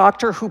had a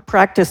doctor who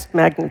practiced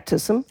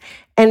magnetism,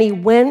 and he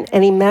went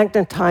and he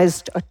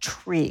magnetized a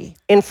tree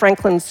in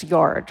Franklin's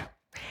yard.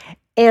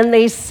 And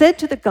they said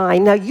to the guy,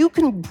 now you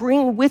can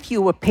bring with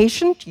you a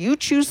patient, you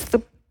choose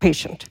the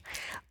patient,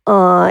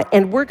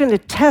 and we're going to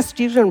test,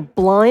 you're going to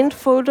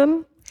blindfold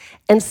him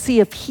and see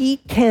if he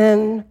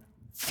can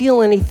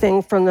feel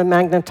anything from the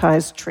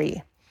magnetized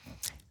tree.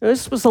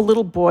 This was a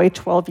little boy,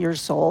 12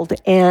 years old,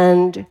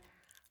 and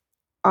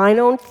I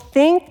don't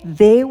think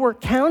they were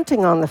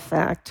counting on the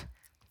fact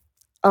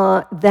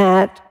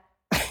that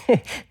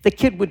the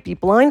kid would be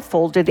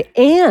blindfolded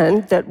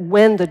and that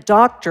when the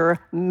doctor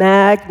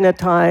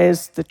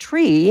magnetized the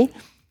tree,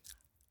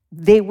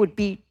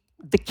 the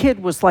kid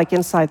was like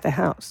inside the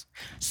house.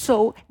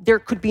 So there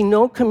could be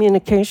no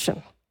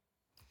communication.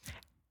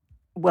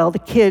 Well, the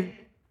kid,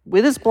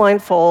 with his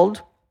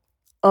blindfold,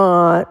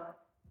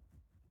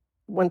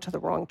 went to the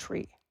wrong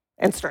tree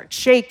and started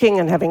shaking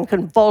and having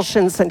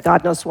convulsions and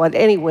God knows what.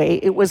 Anyway,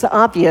 it was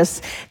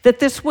obvious that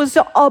this was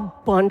a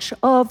bunch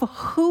of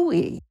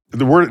hooey.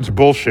 The word is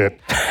bullshit.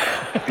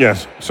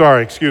 Yes,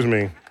 sorry, excuse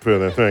me for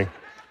the thing.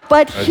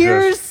 But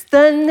here's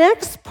the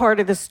next part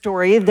of the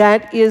story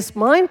that is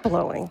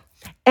mind-blowing.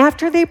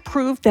 After they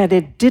proved that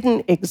it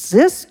didn't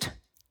exist,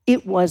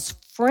 it was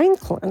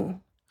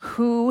Franklin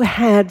who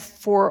had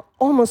for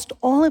almost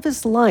all of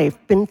his life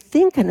been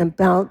thinking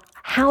about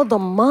how the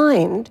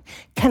mind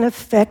can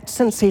affect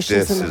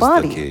sensations in the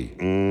body. This is the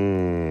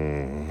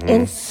key.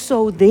 And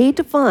so they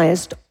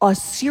devised a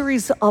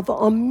series of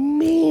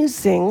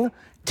amazing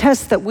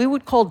tests that we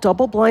would call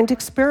double-blind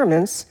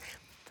experiments,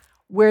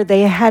 where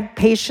they had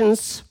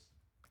patients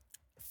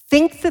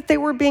think that they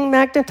were being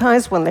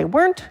magnetized when they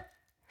weren't.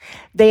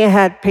 They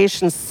had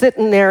patients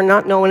sitting there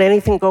not knowing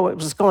anything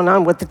was going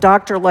on with the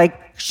doctor,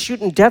 like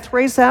shooting death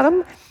rays at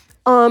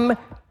them.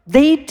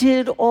 They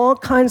did all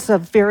kinds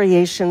of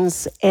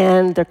variations,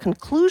 and the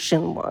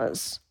conclusion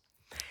was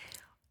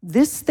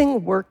this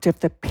thing worked if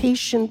the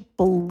patient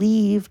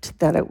believed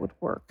that it would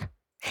work.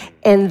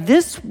 And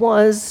this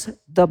was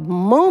the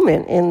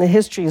moment in the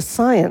history of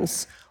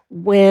science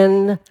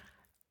when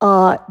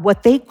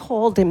what they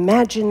called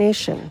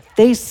imagination.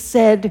 They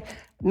said,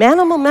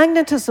 animal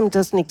magnetism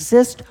doesn't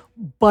exist,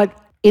 but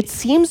it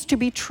seems to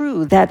be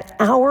true that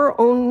our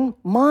own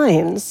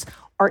minds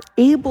are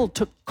able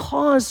to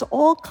cause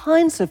all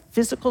kinds of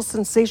physical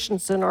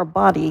sensations in our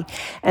body.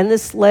 And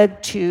this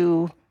led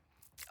to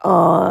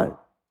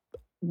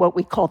what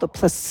we call the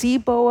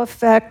placebo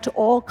effect,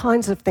 all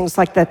kinds of things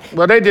like that.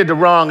 Well, they did the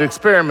wrong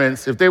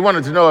experiments. If they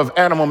wanted to know if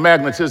animal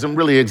magnetism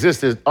really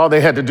existed, all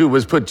they had to do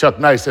was put Chuck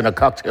Nice in a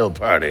cocktail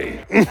party.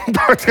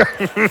 That's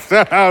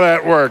how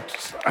that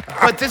works.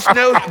 But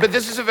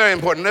this is a very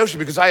important notion,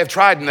 because I have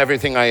tried in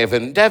everything I have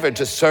endeavored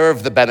to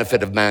serve the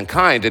benefit of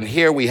mankind, and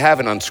here we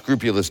have an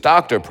unscrupulous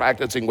doctor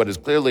practicing what is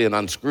clearly an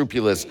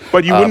unscrupulous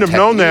But you wouldn't have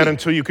known that technique.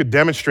 until you could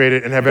demonstrate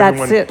it and have That's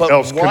everyone it. But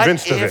else what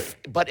convinced of if-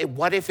 it. But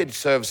what if it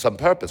serves some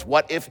purpose?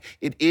 What if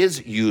it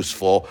is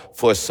useful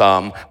for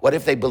some? What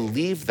if they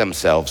believe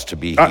themselves to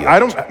be healed? I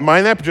don't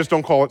mind that, but just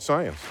don't call it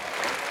science.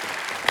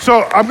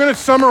 So I'm going to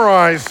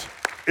summarize,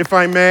 if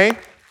I may,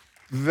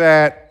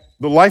 that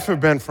the life of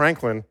Ben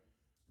Franklin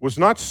was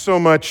not so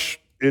much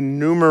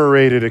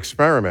enumerated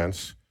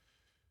experiments.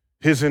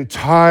 His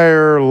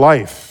entire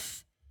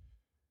life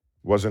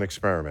was an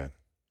experiment.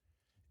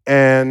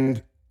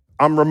 And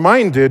I'm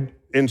reminded,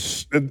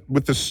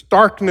 with the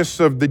starkness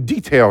of the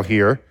detail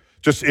here,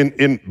 just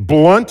in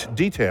blunt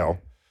detail,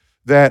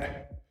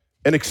 that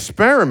an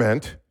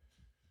experiment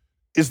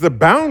is the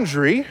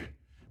boundary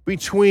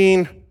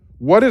between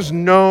what is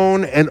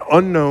known and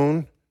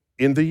unknown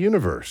in the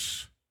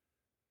universe.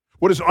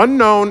 What is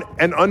unknown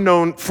and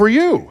unknown for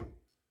you.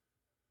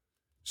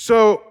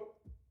 So,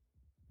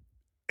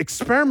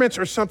 experiments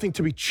are something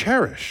to be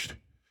cherished,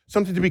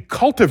 something to be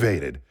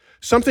cultivated,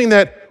 something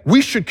that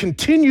we should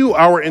continue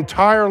our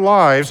entire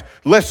lives,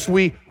 lest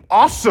we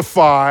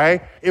ossify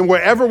in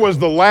whatever was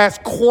the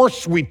last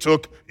course we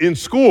took in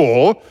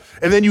school,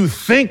 and then you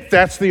think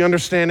that's the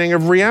understanding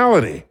of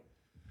reality.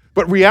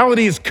 But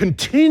reality is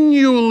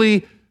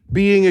continually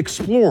being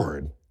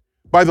explored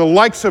by the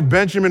likes of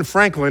Benjamin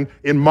Franklin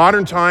in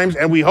modern times,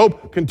 and we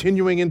hope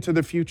continuing into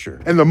the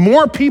future. And the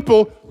more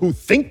people who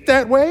think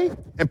that way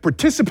and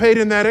participate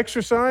in that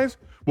exercise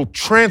will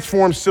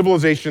transform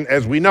civilization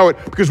as we know it,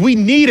 because we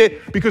need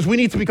it, because we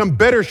need to become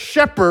better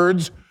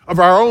shepherds of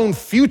our own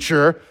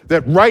future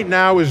that right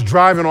now is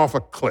driving off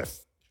a cliff.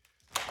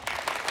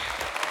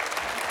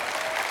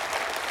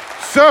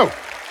 So,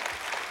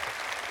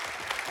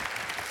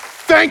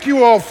 thank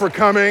you all for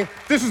coming.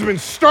 This has been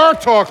Star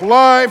Talk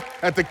Live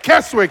at the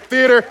Keswick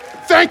Theater.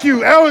 Thank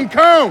you, Ellen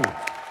Cohn.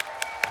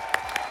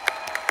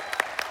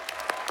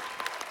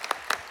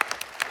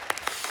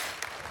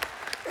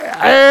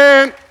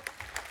 And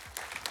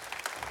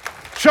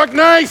Chuck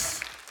Nice.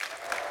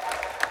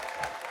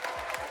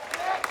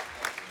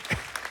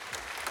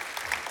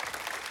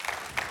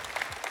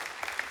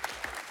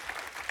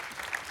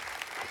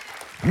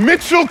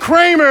 Mitchell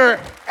Kramer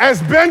as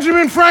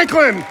Benjamin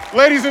Franklin,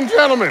 ladies and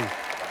gentlemen.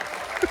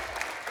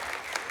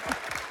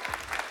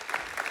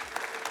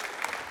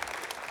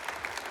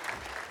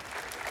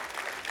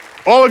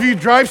 All of you,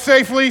 drive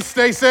safely,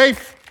 stay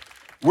safe,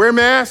 wear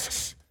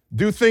masks,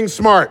 do things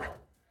smart.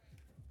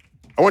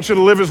 I want you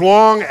to live as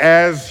long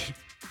as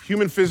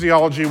human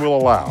physiology will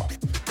allow.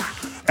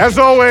 As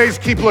always,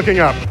 keep looking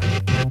up.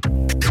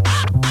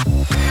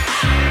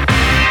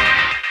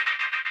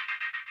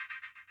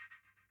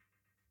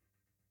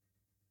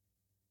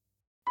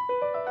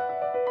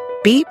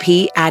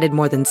 BP added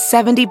more than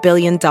 $70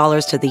 billion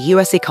to the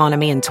U.S.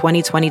 economy in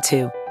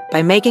 2022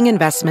 by making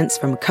investments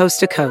from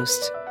coast to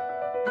coast.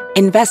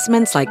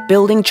 Investments like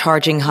building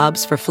charging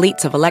hubs for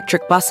fleets of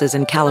electric buses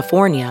in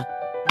California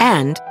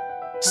and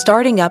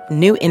starting up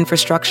new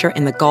infrastructure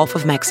in the Gulf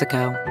of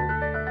Mexico.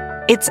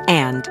 It's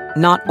and,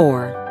 not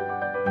or.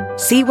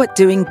 See what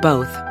doing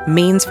both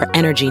means for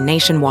energy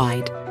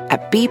nationwide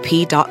at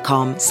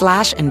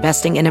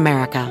bp.com/investing in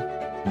America.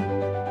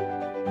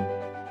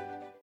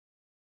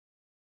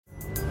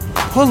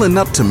 Pulling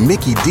up to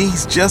Mickey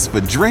D's just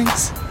for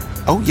drinks?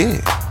 Oh yeah,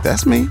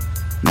 that's me.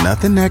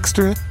 Nothing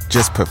extra,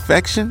 just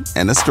perfection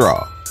and a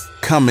straw.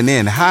 Coming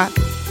in hot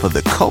for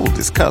the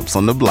coldest cups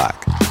on the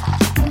block.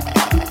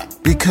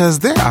 Because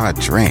there are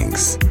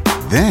drinks.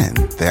 Then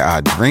there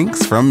are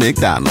drinks from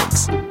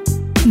McDonald's.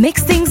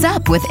 Mix things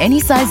up with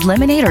any size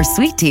lemonade or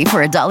sweet tea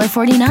for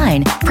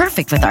 $1.49.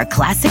 Perfect with our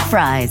classic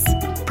fries.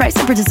 Price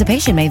and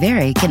participation may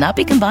vary. Cannot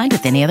be combined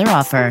with any other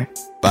offer.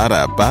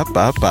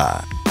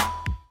 Ba-da-ba-ba-ba.